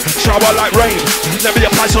leisure. Shower like rain. Let me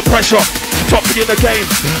apply some pressure. Top me in the game.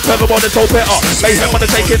 Furthermore, it's all better. Mayhem when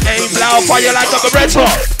they're taking aim. Loud fire like a Beretta.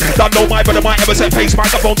 Don't know my brother might ever set pace.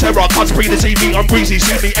 Microphone terror. Can't spree to see me. I'm greasy.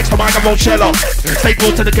 See me. Extra microphone sheller. Stay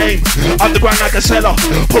close to the game. Underground like a cellar.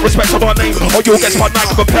 Put respect on my name or you'll get spun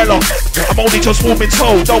like a propeller. I'm only just warming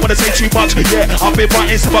soul. Don't wanna say too much. Yeah, I've been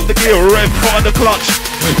writing some up the gear. Rev, foot on the clutch.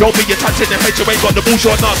 Don't be attached in the head. You ain't got the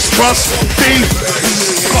bullshit nuts. Trust me.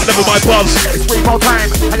 Got them with my buzz. It's repo time.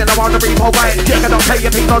 And you know I want the repo right. Yeah, I don't pay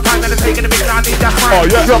your people time. And it's taking a big I need that right.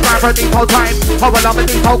 You're going for a depot time. Oh, well, I'm a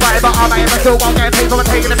depot guy, but I'm a still won't get paid for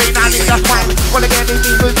taking a big I need that right. Well, again, these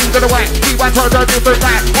people do the way. See what turns a different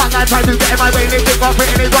way. One guy trying to get in my way, they think I'm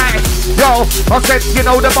fitting his way. Yo, I said, you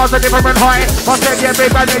know the bars are different high. I said, yeah,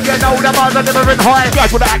 big man, you know the bars are different high.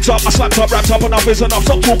 Guys, when I act up, I slapped up, wrapped up, enough is enough.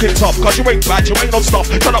 Stop talking tough, cause you ain't bad, you ain't on stuff.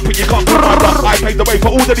 Shut up when you can't put my bluff. I paved the way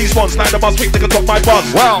for all of these ones. Now the must think they can top my buzz.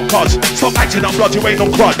 Well, cause stop acting up blood, you ain't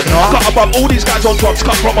on crud. Cut above all these guys on drugs,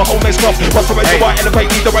 cut from a homeless club. But for a white elevate,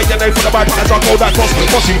 need the right your name for the bypass. I call that boss.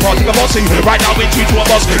 Bossy, party a bossy. Right now we're two to a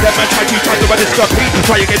boss. That man try to run this guppy.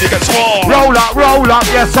 Try again, you get small. Roll up,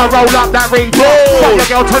 yes I roll up that ring. Fuck your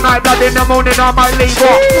girl tonight, blood in the morning, I might leave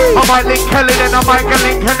her. I might link Kelly, then I might get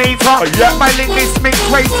link Anita. Might link this mix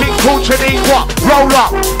racing Kulture. Roll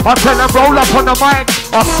up, I tell them roll up on the mic.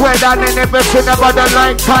 I swear that they never seen about the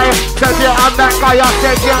like time. Said yeah, I'm that guy, I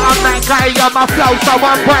said yeah, I'm that guy. Yeah, my flow so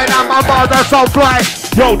I'm playing and my bars are so fly.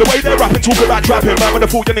 Yo, the way they're rapping, talking about trapping, man, when the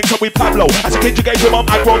fool you linked up with Pablo. As a kid, you gave your mum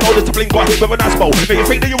aggro, noticed to blink, got hit with an aspo. Now you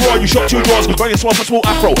think that you're raw, you shot 2 draws, when you swap a small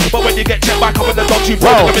afro. But when you get checked back up in the dogs, you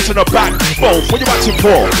throw the miss in the back. Both, when you're acting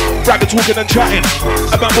poor, bragging, talking and chatting,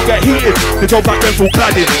 a man will get heated, they don't back them full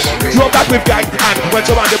cladding. You're back with gang, and when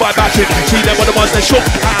surrounded by batting, see them on the ones that shook,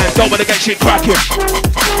 and don't wanna get shit cracking.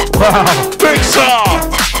 Wow, big star!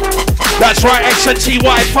 That's right,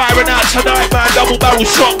 XNTY firing out tonight, man, double barrel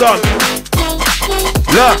shotgun.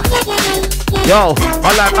 Look, yo,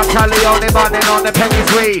 I like my Cali on the morning on the penny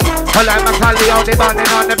sweet. I like my Cali on the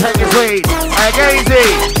morning on the penny sweet. Hey,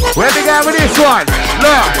 Gazy, where we going with this one?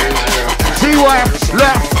 Look, see what?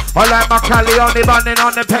 Look. I like my Cali on the morning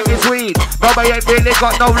on the penny sweet. Nobody ain't really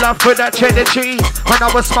got no love for that cheddar cheese. When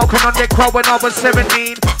I was smoking on the crow when I was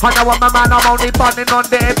 17. I know I'm a man, I'm only burning on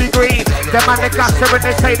the heavy green. Them man the gas when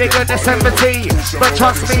they say they gonna send me tea. But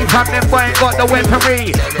trust me, from them boy ain't got the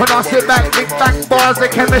weaponry. When I sit back, big bang bars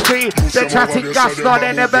of chemistry. The chatting gas, no,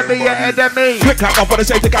 they never be ahead of me. Quick clap, I'm gonna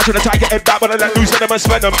save the guys when I try get head back. When I let loose, let them and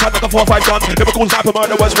spend them. Turn like a 4-5 gun. Lyrical sniper,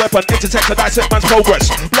 murderer's weapon. Intercept to dissect man's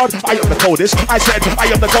progress. Blood, I am the coldest. I said,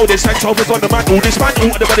 I am the coldest. Sent over on the mantle. This mantle,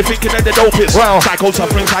 everybody thinking that the dopest. Well, psycho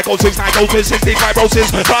suffering, psychosis, psychosis, cystic fibrosis.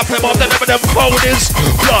 Half them off, never them folders.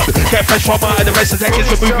 Blood, get fresh from out of the rest of seconds,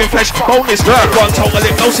 removing flesh. Bonus, one total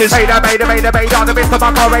hypnosis. Made on the best of my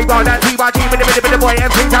car, Ray Ron, and TYG with the boy, and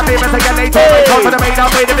three times famous again. They talk for the maid,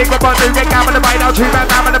 with the big one, to get down with the bite, out 2 man,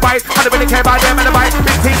 down with the bite. I don't really care about them and the bite.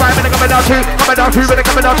 Big team, I'm coming down 2, coming down 2, with the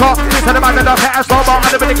coming down top. This and the man, and the pet, and slow ball. I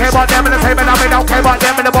don't really care about them and the same, and I don't care about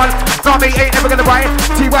them and the one. Not me, ain't never gonna bite.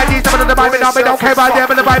 TYG's never gonna bite. We don't care about them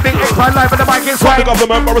and the bike, big EXPLICIT live and the mic is right. The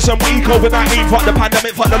government, Morrison, weak COVID-19, fuck the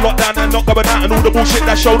pandemic, fuck the lockdown and not going out and all the bullshit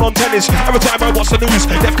that's shown on tennis. Every time I watch the news,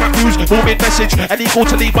 death can't use, moving message, and equal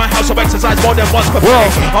to leave my house of exercise more than once per day.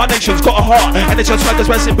 Our nation's got a heart, and it's just like it's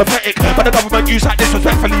very sympathetic, but the government use that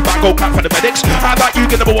disrespectfully, but go clap for the medics. How about you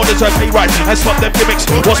get number one deserve pay right and stop them gimmicks?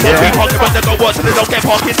 What's more big talking when they go worse and they don't get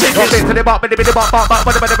parking tickets? To the bottom, the bottom,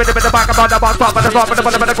 but the back about the box, but the top, but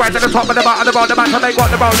the grind, and the top, and the bottom, the back, and they got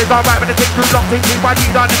the roll is alright, but the tick through long things. Why do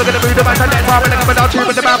you not never gonna move the man to let far and come out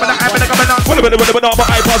with the mouth and the hand and come out? What about but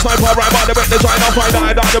I pass my power right by the way design I'll find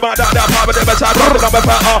out that power the better the number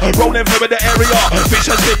better rolling through the area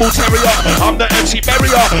bitch and spitball terrier I'm the MC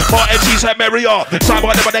barrier my MC's a merrier side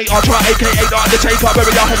by the I try aka the undertaker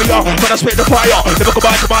barrier heavier when I spit the fire never go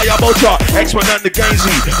back to my motor EXPLICIT and the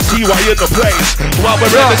Gazy TY in the place while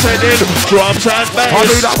we're representing drums and bass I'll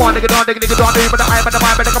do that one nigga don't but the eye but the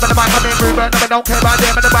mind but the come in the mic I'm in room and I don't care about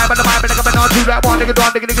them and the vibe but the mind but the coming on to that one nigga don't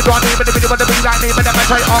but the video wanna be like me but never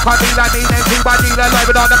try all can't be like me then see by dealer live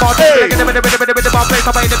it on the ball with the ball place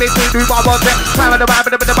I'm in the big do my boss time the vibe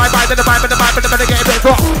but the vibe but the vibe but the vibe but the get a bit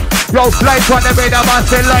rock yo lights on the radar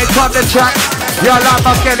busting lights on the track your love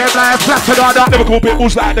must get them like flattered on that never cool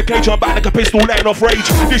pitbulls like the cage I'm back like a pistol laying off rage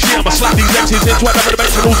this year I'ma slap these MCs into another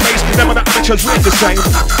dimensional space them and the amateurs read the same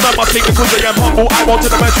none my thinking because they am humble I want to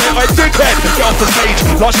the man say I dickhead get off the stage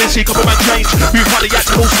last year see couple man change you find the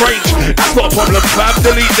acting all strange that's not a problem fam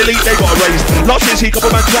delete they got erased last year see couple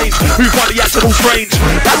man change you find the acting all strange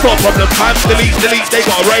that's not a problem fam delete they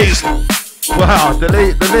got erased wow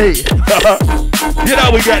delete you know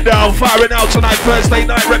we get down firing out tonight Thursday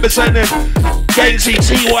night representing Gazy,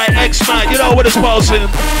 TY, EXPLICIT, you know what it's passing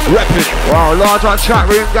repping wow large on chat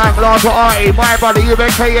room gang large on Artie my brother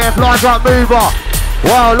UBKF large on Mover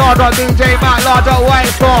wow large on DJ Matt large on White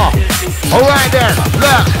Star alright then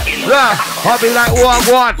look I'll be like one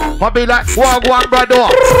brother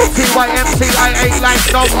TYMC I ain't like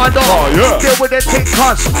no other Deal with it tick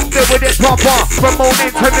cuss deal with it proper from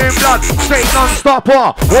morning to noon blood straight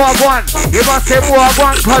non-stopper one you must say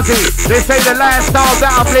one cuzzy they say the lifestyle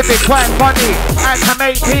that I'm living quite funny I can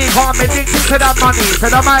make people I'm addicted to that money so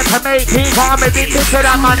I might can make people I'm addicted to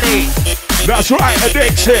that money that's right,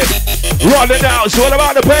 addiction. Running out, it's all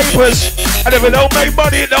about the papers. And if it don't make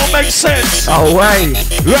money, it don't make sense. Oh, wait.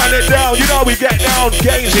 Run it down, you know we get down.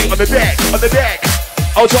 Gazy on the deck.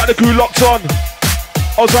 Outside the crew locked on.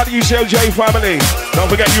 Outside the UCLJ family. Don't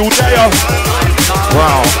forget you there.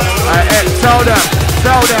 Wow. Tell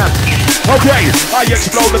them. Okay, I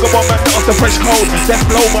explode like a bomb and off the French code. Death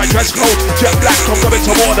blow my dress code. Jet black, I'm going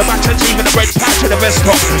to war. The match and even the red patch and the vest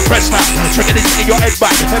top. Press that, trigger this in your head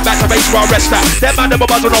back. Head back to baseball, rest that. Them man, them a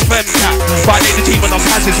buzzing off them cat. Fighting the team and off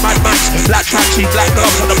has his mad max. Black trashy, black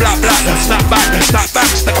gloves on the black. Snap back,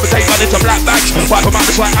 stick up a tape on into black bags. Wipe them out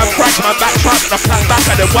just like anthrax. My back trap and a flat back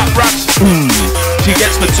and then whack raps. She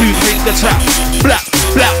gets the 2-finger tap. Black,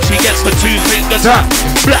 she gets the 2-finger tap.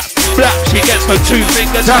 Black, she gets the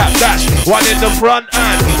 2-finger tap. That's one in the front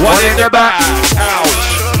and one in the back. Ouch.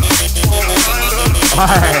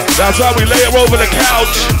 That's how we lay it over the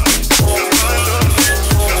couch.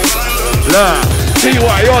 Look. T.Y.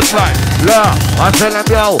 your side. Look, I tell them,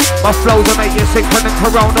 yo, my flows will make you sick from the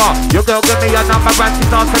corona. Your girl give me a number and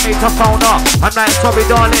she's asking me to phone her. I'm like, sorry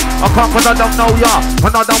darling, I can't cause I don't know ya.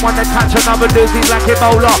 And I don't want to catch another doozy like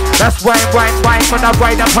Ebola. That's wine when I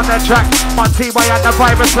ride up on the track. My T.Y. and the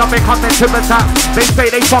virus love me coming to attack. They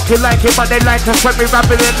say they fucking like it, but they like to spread me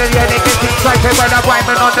rapping in the air. They get excited when I'm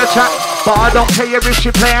rhyming on the track. But I don't care if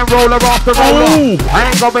she playing roller after roller.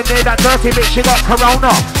 I ain't going near that dirty bitch, she got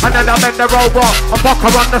corona. And then I bend the robot, I fuck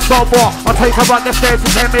her on the sober. I take her on the stairs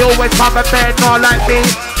and tell me always come and bed, not like me.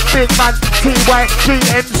 Big man, T.Y.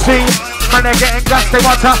 GMC. Man, they're getting gas, they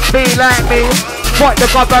want to be like me. Fight the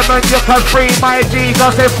government, you can free my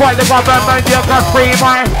Jesus. If fight the government, you can free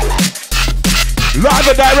my... Live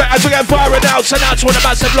and direct as we get firing out. Send out to all the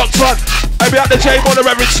massive locked on. I be at the J-Water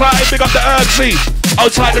every time. Big up the DURTZ.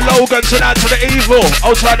 Outside the Logan, send out to the Evil.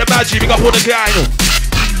 Outside the Magic, big up all the gang.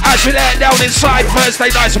 As we let down inside,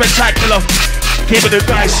 Thursday night spectacular. Keeping it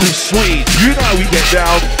nice and sweet. You know how we get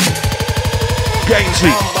down.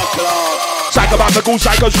 Gainsy. Psychomatical,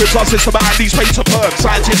 psychoscripts are systematically space to perm.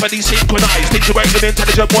 Scientifically synchronized, integrated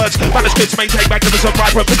intelligent words. Manuscripts maintain magnificent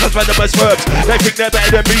vibrant because venomous verbs. They think they're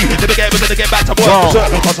better than me. They begin to get back to work.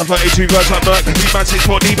 What's the 32 verse I'm Merc? We man 6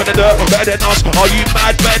 foot deep in the dirt. Better than us. Are you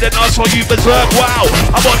mad? Better than us? Are you berserk? Wow.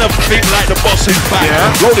 I'm on a thing like the boss is back.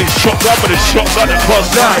 Rolling shotgun with a shotgun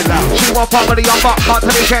across the island. She want family on box, not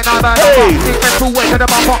to be getting out of the box. Deep in full way to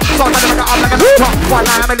the box. Start to make it up like a top. While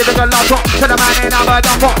I am a living a lot drop. To the man in our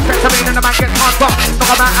box. Set to me in the man get on top. Look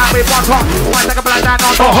at that out with one top. One take a blind down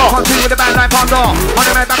on top. Continue with the band like Pondo. On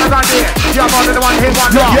the man back around here. You're more than the one hit one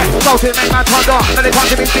drop. So to make my Pondo. Then they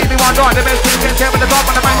continue to me one door. The best team can tell with the top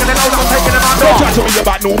on the bank and they know I'm taking them on door. Don't try to be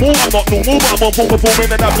about normal. I'm not normal, but I'm on full performing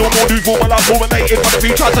and I'm normal. Do for my last formulated. For the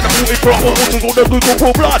features and the moving from all waters all the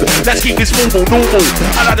glucose blood. Let's keep this normal.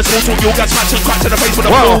 I like the small talk. You'll get smashed and cracked in the face with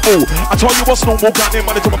a normal. I told you what's normal. Counting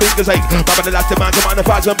money till my fingers ache. Grabbing the last demand to mind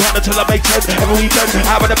 1,000 pounds until I make 10 every weekend.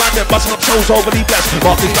 Having a man that busting up souls overly blessed.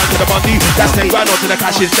 Marking down to the money. That's 10 grand onto the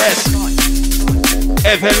cash's desk.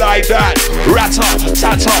 Ever like that?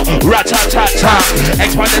 Rat-a-tat-ta,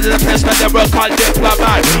 expanded to the place that they work on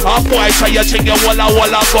diplomat. Our boy say you think you walla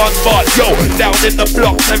gone, but yo, down in the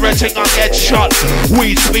blocks, everything I get shot.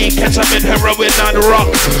 Weed, speed, ketamine, heroin and rock.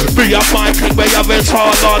 Be a mind king, we have it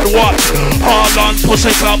all on what? All on pussy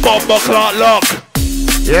club, bomber clock lock.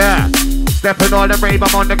 Yeah. Stepping on the rave,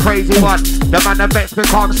 I'm on the crazy one. The man that vets me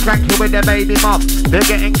can't skank you with the baby mom. They're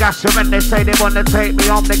getting gasser and they say they wanna take me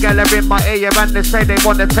on. The gal are in my ear and they say they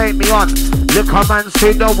wanna take me on. Look, a man,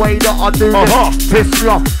 see the way that I do this. Piss me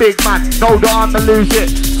off, big man, know that I'ma lose it.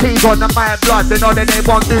 Teeth on the my blood, they know that they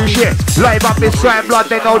won't do shit. Live up this swine blood,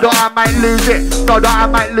 they know that I might lose it. Know that I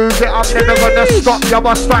might lose it, I'm never gonna stop. Yo,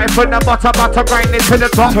 I'm starting from the bottom, grind it to the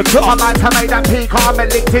top. I'm about to make that peak, I'm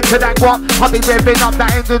linked into that guap. I'll be revving up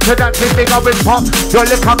that engine to that big going pop. Yo,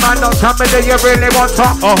 look, a man, don't tell me that you really want to.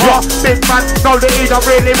 Yo, big man, know that you don't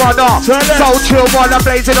really wanna. So chill while I'm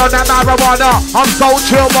blazing on that marijuana. I'm so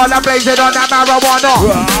chill while I'm blazing on that marijuana.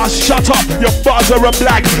 Shut up, your bars are a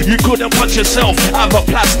black. You couldn't punch yourself out of a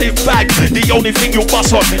plastic bag. The only thing you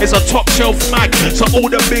bust on is a top shelf mag. So all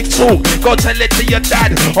the big talk, go tell it to your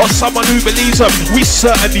dad or someone who believes them. We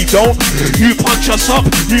certainly don't. You punch us up,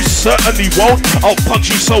 you certainly won't. I'll punch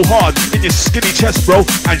you so hard in your skinny chest, bro,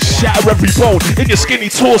 and shatter every bone in your skinny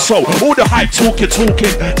torso. All the hype talk you're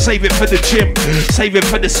talking, save it for the gym, save it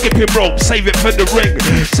for the skipping rope, save it for the ring,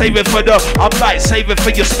 save it for the, I'm like, save it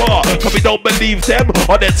for your spar, cause we don't believe them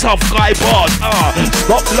or their tough guy bars.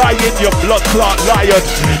 Stop lying, you blood clot lion.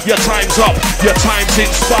 Your time's up, your time's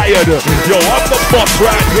inspired. Yo, I'm the boss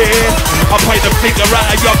right here. I point the finger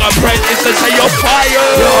at a young apprentice and say you're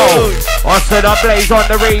fired. Yo. I said I blaze on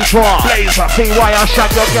the retort. Blazer. See why I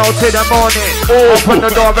shut your girl till the morning. Open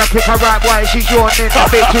the door and kick her right while she's yawning. The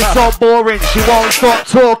bitch is so boring, she won't stop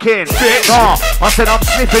talking. I said I'm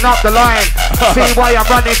sniffing up the line. See why I'm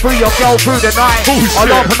running through your girl through the night.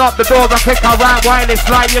 I'll open up the door and kick her right while it's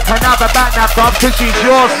like you can have a back nap up, cause she's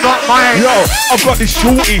yours, not mine. Yo, I've got this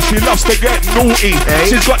shorty, she loves to get naughty.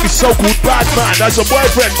 She's got this so-called bad man as a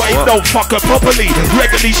boyfriend, but he don't fuck her properly.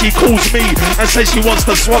 Regularly she calls me and says she wants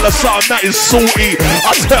to swallow something that is salty.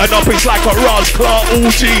 I turn up, it's like a Ross Clark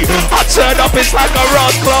orgy. I turn up, it's like a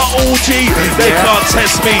Ross Clark orgy. They can't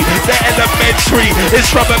test me, they're elementary.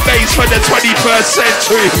 It's from a base for the 21st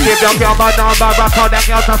century. Give your girl my number, I told that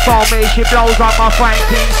girl to phone me. She blows on my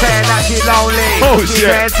Frankie, saying that she's lonely. She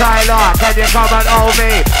said, Tyler, can you come and hold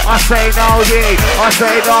me? I say no, G. I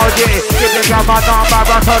say no, G. Give your girl my number,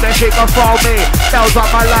 I told her she can phone me. Bells on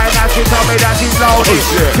my line and she told me that she's lonely.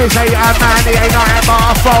 She say, yeah, man, he ain't nothing but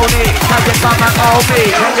a phony. Can you come and hold me?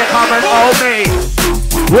 Can you come and hold me?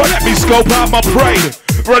 Well, let me scope out my prey.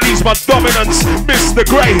 Release my dominance, Mr.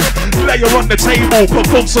 Grey. Lay her on the table,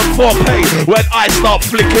 perform some foreplay. When I start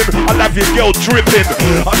flicking, I'll have your girl dripping.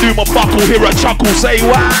 I do my buckle, hear a chuckle, say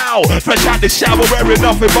wow. Fresh out the shower, wearing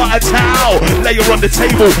nothing but a towel. Lay her on the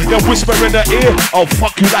table, then whisper in her ear, I'll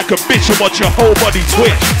fuck you like a bitch and watch your whole body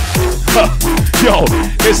twitch. Yo,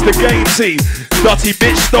 it's the game team. Dirty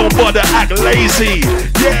bitch, don't bother, act lazy.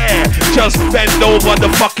 Yeah, just bend over the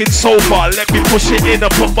fucking sofa. Let me push it in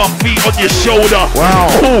and put my feet on your shoulder. Wow.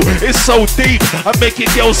 Ooh, it's so deep. I make it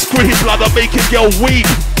girl scream, blood, I make it girl weep.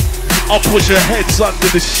 I'll push her heads under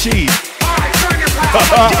the sheet.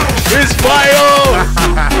 It's fire.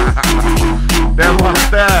 Then what's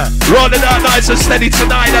there? Rolling out nice and steady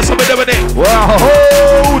tonight, that's how we're doing it. Wow.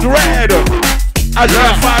 Hold red. As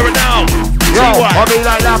we're firing out. Yo, I be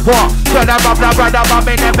like that what? Turn them up, now brother, but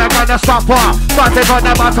me never gonna stop her. Starting from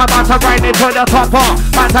the bottom, grind it to the top her.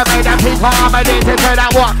 Man, to make them people, I'm addicted to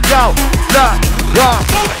that what? Yo, look, yo.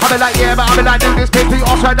 I be like, yeah, but I be like, do this pick you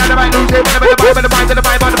offside, and I might lose it. When I'm in the mind, to the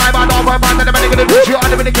vibe, on the vibe, on the vibe, and I'm gonna lose you.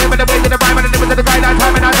 I'm gonna kill with the way to the vibe, and I'm gonna grind that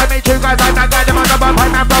time, and I'm gonna make you guys like that guy, the man, the man,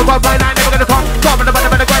 man, bro, go, grind, I'm never gonna talk. Stop on the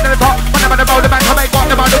bottom, and the grind to the top. When I'm gonna roll the back, I make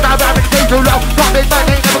one, the man, the down, I'm gonna too low. Stop it, man,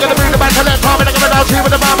 ain't never gonna bring the back to left arm, and I'm gonna down, see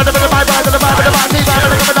with the man, and I'm gonna vibe, and the vibe, and the vibe, see, and I'm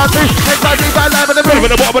gonna down, see. Next time, see, vibe, and the move.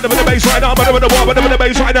 With the bass right now, with the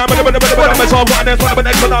bass right now, with the bass on one, and the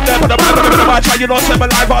next one up there, with the match, you know, slim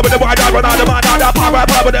alive, with the wide, run out the man, the power,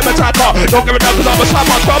 with the attacker. Don't give it up, cause I'm a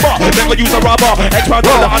slapper, scrubber. Never use a rubber, expert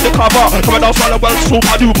on the undercover. Coming out swallow well,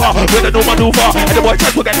 super duper, with a new maneuver. And the boy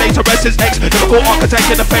tries to get later, rest his ex. Typical architect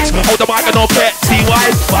in effects, hold the mic and no pet, TY.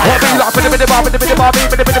 I'll be like, with the bar, with the bar, with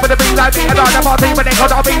the like me, and I'm the party, but they can't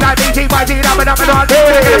all be like me, TY, up and up and on.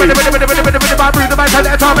 With the bar, through the mic, and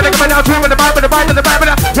the top, and they come out, with the bar, with the bar, with the bar, with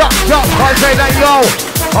the yo, I'll say that, yo.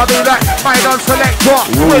 I'll be like, Spider on selector.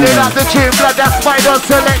 Filling up the gym, blood, that's Spider on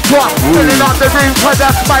selector. Filling up the room, blood,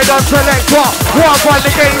 that's Spider on selector. Walk on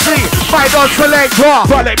the game, Spider on selector.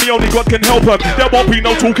 But let me, only God can help them. There won't be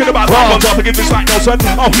no talking about that ones. I'll forgive this like Nelson.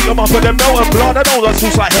 I'll heat them up and them melt and blood. I know that's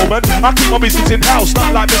just like Hellman. I keep my business in house,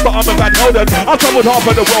 not like Mr. Armand Van Helden. I've traveled half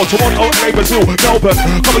of the world, Toronto, Brazil, Melbourne.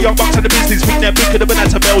 Couple young bucks in the business, meet them big in the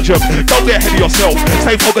minute to Belgium. Don't get ahead of yourself.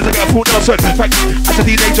 Stay focused and get a full Nelson. In fact, as a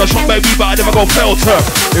teenager, shot baby, but I never go Felton.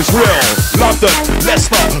 It's real. London,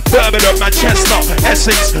 Leicester, Birmingham, Manchester,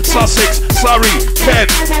 Essex, Sussex, Surrey,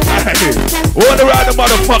 Kent. Hey, all around the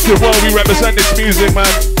motherfucking world we represent this music, man.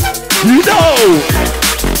 You know.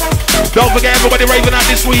 Don't forget everybody raving out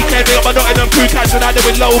this weekend. We got my Nottingham crew catching out there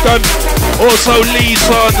with Logan. Also Lee's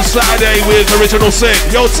on Saturday with Original Sing.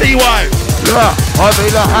 Yo, TY. Yeah, I'll be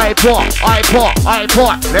like, iPod.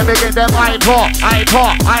 Let me get them iPod.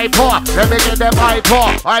 Let me get them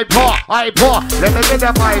iPod. Let me get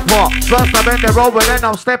them iPod. First I'm in the road, but then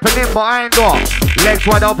I'm stepping in behind her. Legs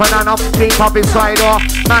wide open and I'm deep up inside her.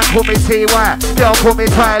 Man call me TY, girl call me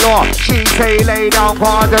Tyler. She say lay down, but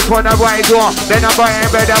I just wanna ride her. Then I'm going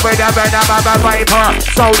better, I'm a viper.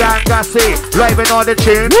 So damn gassy, raving on the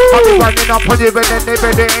tune. I'll be running up on you, but then they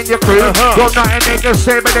better in your crew. Got nothing they can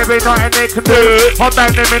say, but every night they can do. I'll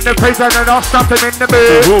bang them in the face and then I'll stop them in the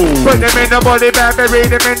mood. Put them in the body bag, bury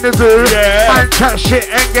them in the zoo. Man chat shit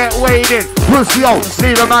and get weighed in. Pussy out,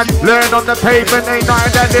 leave a man learn on the pavement. Ain't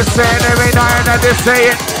nothing that they say, every night that what they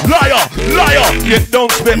saying. Liar, liar, you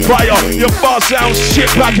don't spit fire. Your bar sounds shit,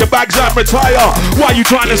 pack your bags and retire. Why you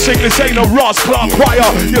trying to sing this ain't a Ross Clark choir?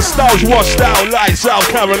 Your style's washed out like South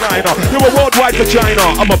Carolina. You're a worldwide vagina,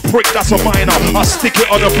 I'm a prick, that's a minor. I stick it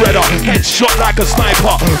on a breader, head shot like a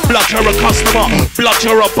sniper. Blood, you're a customer, blood,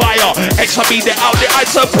 you're a buyer. Extra be the out there, I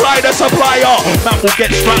supply the supplier. Man will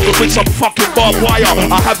get strangled with some fucking barbed wire.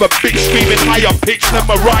 I have a bitch screaming higher pitch than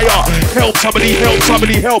Mariah. Help, somebody help,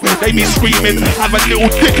 somebody help. They be screaming, have a little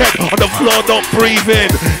dickhead on the floor not breathing.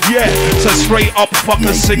 Yeah, so straight up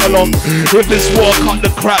fucking sing along. With this war, cut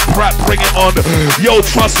the crap, bring it on. Yo,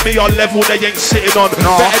 trust me, on level they ain't sitting on.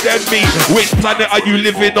 Better than me, which planet are you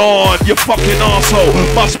living on? You fucking arsehole,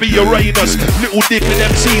 must be Uranus. Little dickhead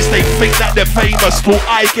MCs, they think that they're famous. Till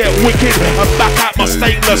I get wicked and back out my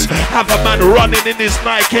stainless. Have a man running in his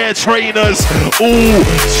Nike Air trainers. Ooh,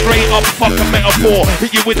 straight up fucking metaphor.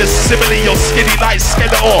 Hit you with a simile, you're skinny like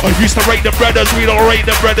Skeletor. Used to rate the brothers, we don't rate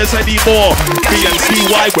the brothers anymore.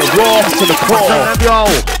 BNCY, we're raw to the core. Yo,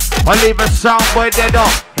 I leave a soundboy dead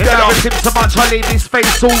up. He never seems so much, I leave his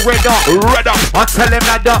face all red up. Red up. I tell him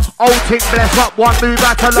that the old team bless up. One move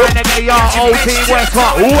out of line and they are old team west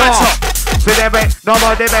up. West up. So they ain't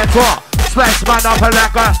nobody better. Slash man up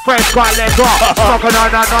like a fresh guy let up. Smoking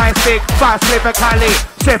on a nice big fast liver Cali.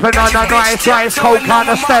 Sipping on a nice ice cold kind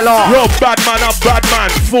of Stella. You're bad man, a bad man.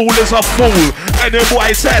 Fool is a fool. And them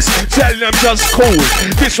boys says, tell them just cool.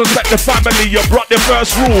 Disrespect the family, you brought the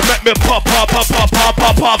first rule. Make me pop my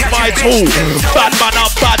tool. Bad man, a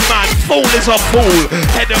bad man. Fool is a fool.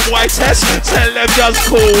 And them boys says, tell them just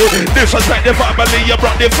cool. Disrespect the family, you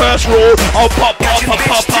brought the first rule. Oh, pop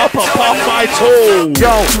my tool.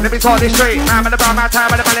 Yo, let me talk this straight. I'm in the brown, my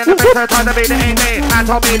time, and the man in the picture, trying to be the ain't man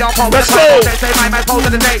told me don't fall. Let's go. They say my man told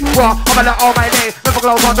the day. Well, I'm gonna all my day. Never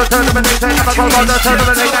close on the tournament. They say never close on the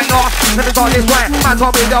tournament. They ain't not. Let me talk this way. Man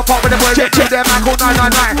told me don't fall with the boys. They do them, I call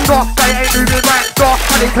 999. No, they ain't moving right. No,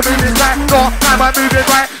 I need to move this right. No, I'm moving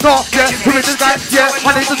right. No, yeah, who is this guy? Yeah,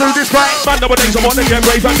 I need to do this right. Man, nowadays I wanna get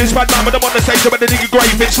brave. And this bad man, but I'm on the stage, I'm in the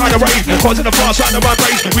grave. Inside a rave, causing the fast side of my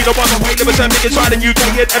race. We don't want to pay, never send me inside the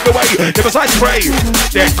UK in every way. Never side spray.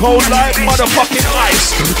 They're cold like motherfucking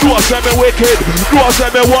ice. Do I send me wicked? Do I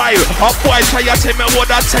send me wild? Up boys, try to tell me what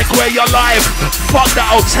I take away your life. Fuck that,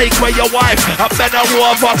 I'll take away your wife. I better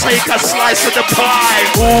rather take a slice of the pie.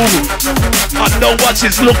 Ooh, I know what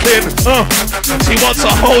she's looking. She wants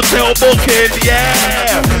a hotel booking,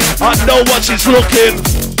 yeah. I know what she's looking.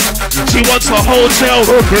 She wants a hotel.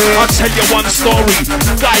 I'll tell you one story.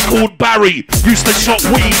 Guy called Barry used to shot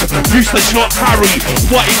weed, used to shot Harry.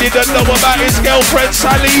 What he didn't know about his girlfriend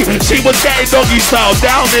Sally, she was getting doggy style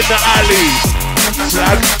down in the alley.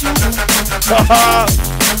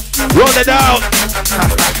 Roll it out.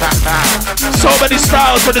 So many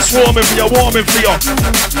styles for this warming for you, warming for you.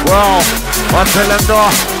 Well, I tell them no.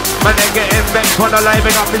 Man, they getting vexed when they're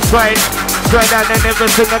living up his train. Straight down and never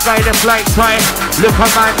seen a guy that's like time. Look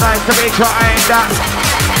at my nice to make sure I ain't that.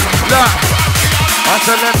 Look, I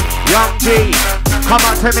tell them, young G, come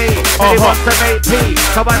on to me. He wants to make P.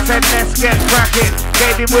 So I said, let's get cracking.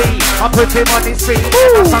 Gave him weed, I put him on his feet.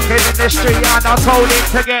 I sunk him in the street and I told him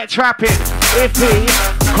to get trapping. If he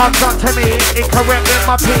comes on to me, incorrect with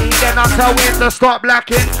my P, then I tell him to stop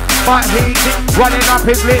blacking. But he keeps running up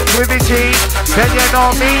his lips with his G. Then you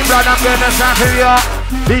know me, blood, I'm gonna snap him, yeah.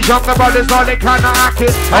 These younger brothers, all they kinda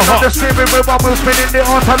acting. I got the steering wheel, but we'll spin in the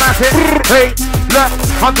automatic. Hey, look,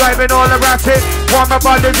 I'm driving all the ratchet. One my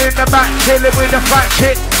brothers in the back, chilling with the fat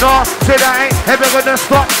shit. No, say that ain't ever gonna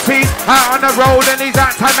stop. See, out on the road and he's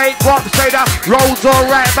out to make what? Say that road's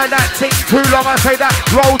alright, but that takes too long. I say that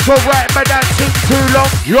road's alright, but that takes too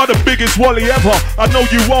long. You're the biggest wally ever. I know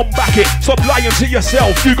you won't back it. Stop lying to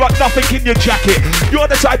yourself. You got nothing in your jacket.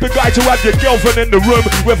 You're the type of guy to have your girlfriend in the room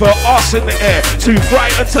with her ass in the air. Too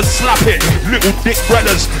frightened to slap it. Little dick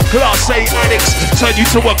brothers, class A addicts, turn you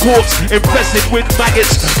to a corpse, infested with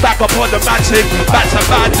maggots. Back up on the matting, back to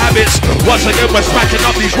bad habits. Once again we're smacking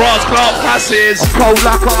up these Ross Clark passes. Cold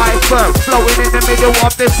like an iceberg, flowing in the middle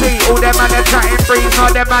of the sea. All them man are chatting breeze,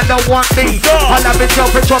 all them man don't want me. I love his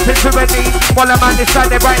girlfriend dropping to her knees, while the man is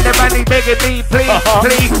standing right there and he begging me, please,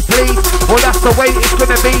 please, please. Well, that's the way it's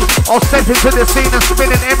gonna be. I'll step into the scene and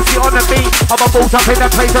spinning empty on the beat. I'm a bolt up in the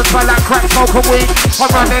place and smell like crack smoke and weed. I'm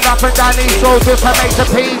running up and down these roads just to make the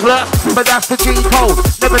peas look. But that's the G code,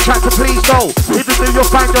 never try to please though. Even though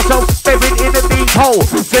you'll find yourself buried in a deep hole.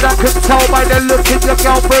 Said I could tell by the look in your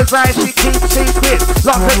girlfriend's eyes, she keeps secret,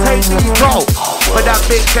 like a tasty control. But that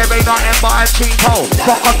bitch there ain't nothing but a cheap hole.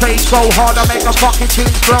 Fuck her face so hard I make a fucking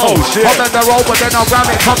cheese blow. I'm in the road but then I'll ram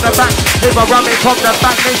it from the back. If I ram it from the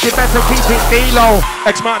back then she better keep it D-low.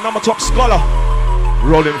 EXPLICIT, I'm a top scholar.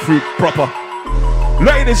 Rolling through proper.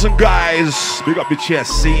 Ladies and guys, big up the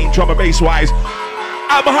chest scene, drum and bass wise.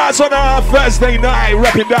 I'm Hearts on a Thursday night,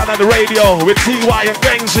 rapping down on the radio with TY and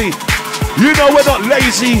Gainsy. You know we're not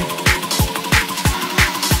lazy.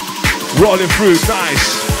 Rolling through,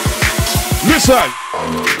 nice. Listen.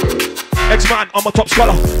 EKSMAN, I'm a top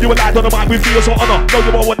scholar. You and I on the mic, we feel so honor. No,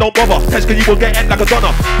 you won't, don't bother. Test you will get end like a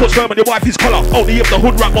donor. Put sperm on your wife's collar. Only if the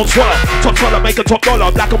hood rap won't swallow. Top scholar, make a top dollar.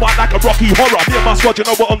 Black and white like a Rocky Horror. Me and my squad, you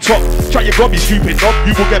know what on top. Try your grubby, stupid knob.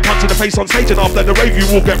 You will get punched in the face on stage, and after the rave, you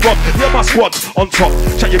will get robbed. Me and my squad on top.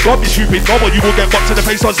 Try your grubby, stupid knob, or you will get bumped in the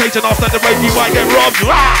face on stage, and after the rave, you might get robbed.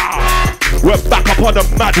 We're back up on a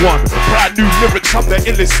mad one. Brand new lyrics, I'm the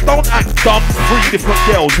illest. Don't act dumb. 3 different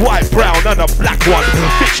girls, white, brown, and a black one.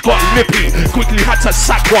 Bitch got lippy, quickly had to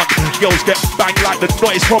sack one. Girls get banged like the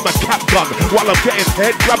noise from a cap gun. While I'm getting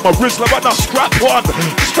head, grab my Rizzler and I strap 1,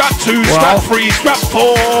 strap 2, strap 3, strap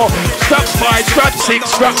 4, strap 5, strap 6,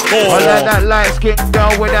 strap 4. I like that light skin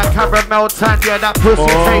girl with that caramel tan. Yeah, that pussy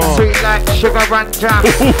face sweet like sugar and jam.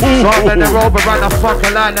 So I'm in the robe and I fuck her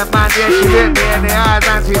like the man. Yeah, she hit me in the eyes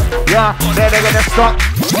and she, yeah. They're gonna stop.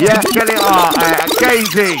 Yeah, get it on.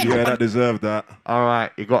 Gainsy. Yeah, that deserved that.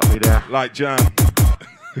 Alright, you got me there. Like jam.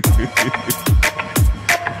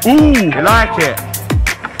 Ooh, you like it?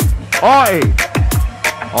 Oi.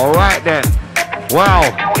 Alright then. Wow.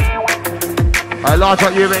 I large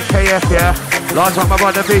up you in KF, yeah? Large up my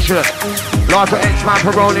brother Vision. Large up EKSMAN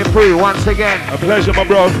for rolling through once again. A pleasure, my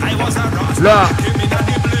bro. Look.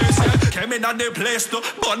 I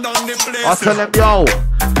tell them, yo,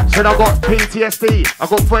 said I got PTSD. I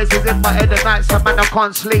got voices in my head at night, so man I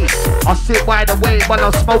can't sleep. I sit wide awake while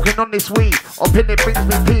I'm smoking on this weed. Opinion brings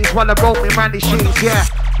me peace while I roll me round the sheets, yeah.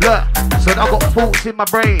 Look, said I got thoughts in my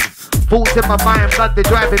brain. Thoughts in my mind, blood, they're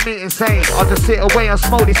driving me insane. I'll just sit away and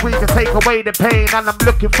smoke this weed to take away the pain. And I'm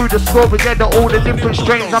looking through the score again at all the different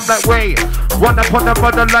strains. I'm like, wait, run up on the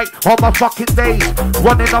brother like all my fucking days.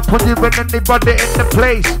 Running up on you and then they run it in the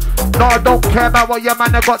place. No, I don't care about what your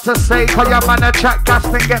man have got to say. Cause your man a chat gas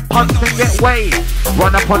and get punched and get weighed.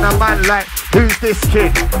 Run up on a man like, who's this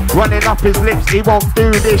kid? Running up his lips, he won't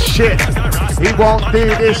do this shit. He won't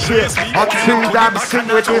do this shit. I'm too damn sick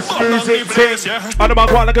with this music thing. I don't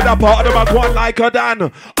want like a dapper, I don't want like a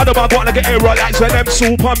Dan. I don't want like a hero like them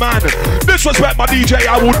Superman. Disrespect my DJ,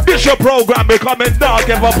 I will dish your program. Becoming dog,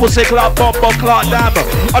 give a pussy club, bumper clock, damn.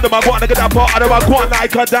 I don't want like a dapper, I don't want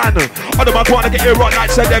like a Dan. I don't want like a hero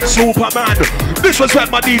like them Superman. Disrespect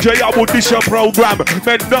my DJ, I will dish your program.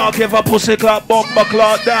 Men dog, give a pussy club, bumper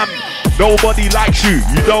clock, damn. Nobody likes you,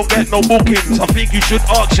 you don't get no bookings. I think you should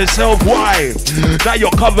ask yourself why. Now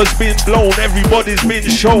your cover's been blown, everybody's been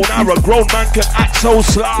shown. How a grown man can act so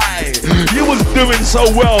sly. You was doing so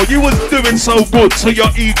well, you was doing so good, so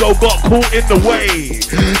your ego got caught in the way.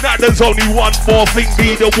 Now there's only one more thing,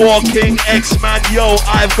 be the walking EKSMAN, yo,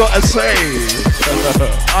 I've got to say.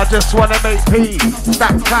 I just wanna make peace,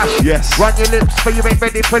 stack cash. Yes. Run your lips, but you ain't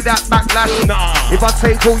ready for that backlash. Nah. If I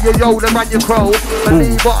take all your Yoda and your crow,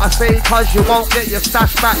 believe what I say, cause you won't get your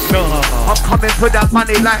stash back. Nah. I'm coming for that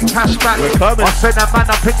money like cash back. We're coming. I send a man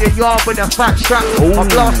up in your yard with a fat strap. I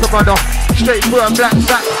blast the brother straight through a black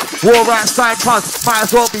sack. War outside cuz, might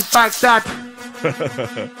as well be Baghdad.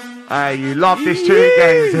 Hey, you love this tune,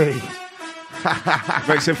 Gainsy.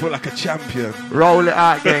 Makes him feel like a champion. Roll it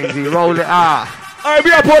out, Gainsy, roll it out. Alright,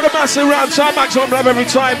 we up all the massive round time, maximum love every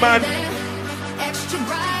time, man.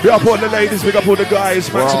 We up all the ladies, we up all the guys,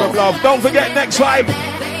 maximum love. Don't forget next time,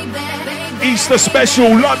 Easter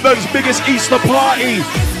special, London's biggest Easter party.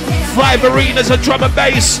 5 arenas and drum and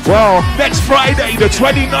bass. Wow. Next Friday, the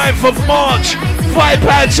 29th of March.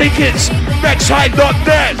 £5 tickets.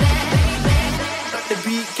 Nexthigh.net.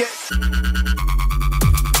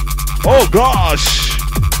 Oh gosh.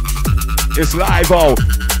 It's live, oh.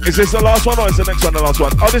 Is this the last one or is the next one the last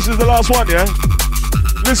one? Oh, this is the last one, yeah?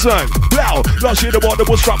 Listen, blow. Last year the water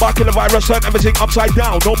was struck by killer virus, turned everything upside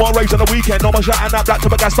down. No more raves on the weekend, no more shouting out black to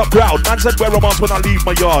my gas up crowd. Man said wear a mask when I leave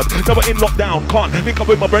my yard. Never in lockdown, can't link up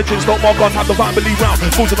with my brethren, don't more gone, have the family round.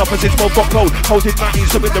 Fools and opposites, both got cold. Holding 90s,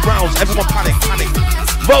 so in the rounds, everyone panic.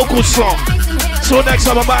 Vocal song. So next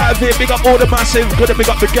time I'm out of here, big up all the massive, gonna big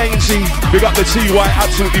up the Gainsy, big up the TY,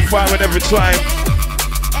 absolutely firing every time.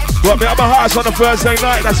 But me at my house on a Thursday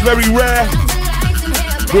night, that's very rare.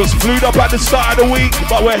 We was flued up at the start of the week,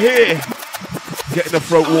 but we're here. Getting the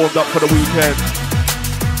throat warmed up for the weekend.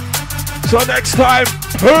 So next time,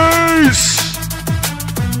 peace!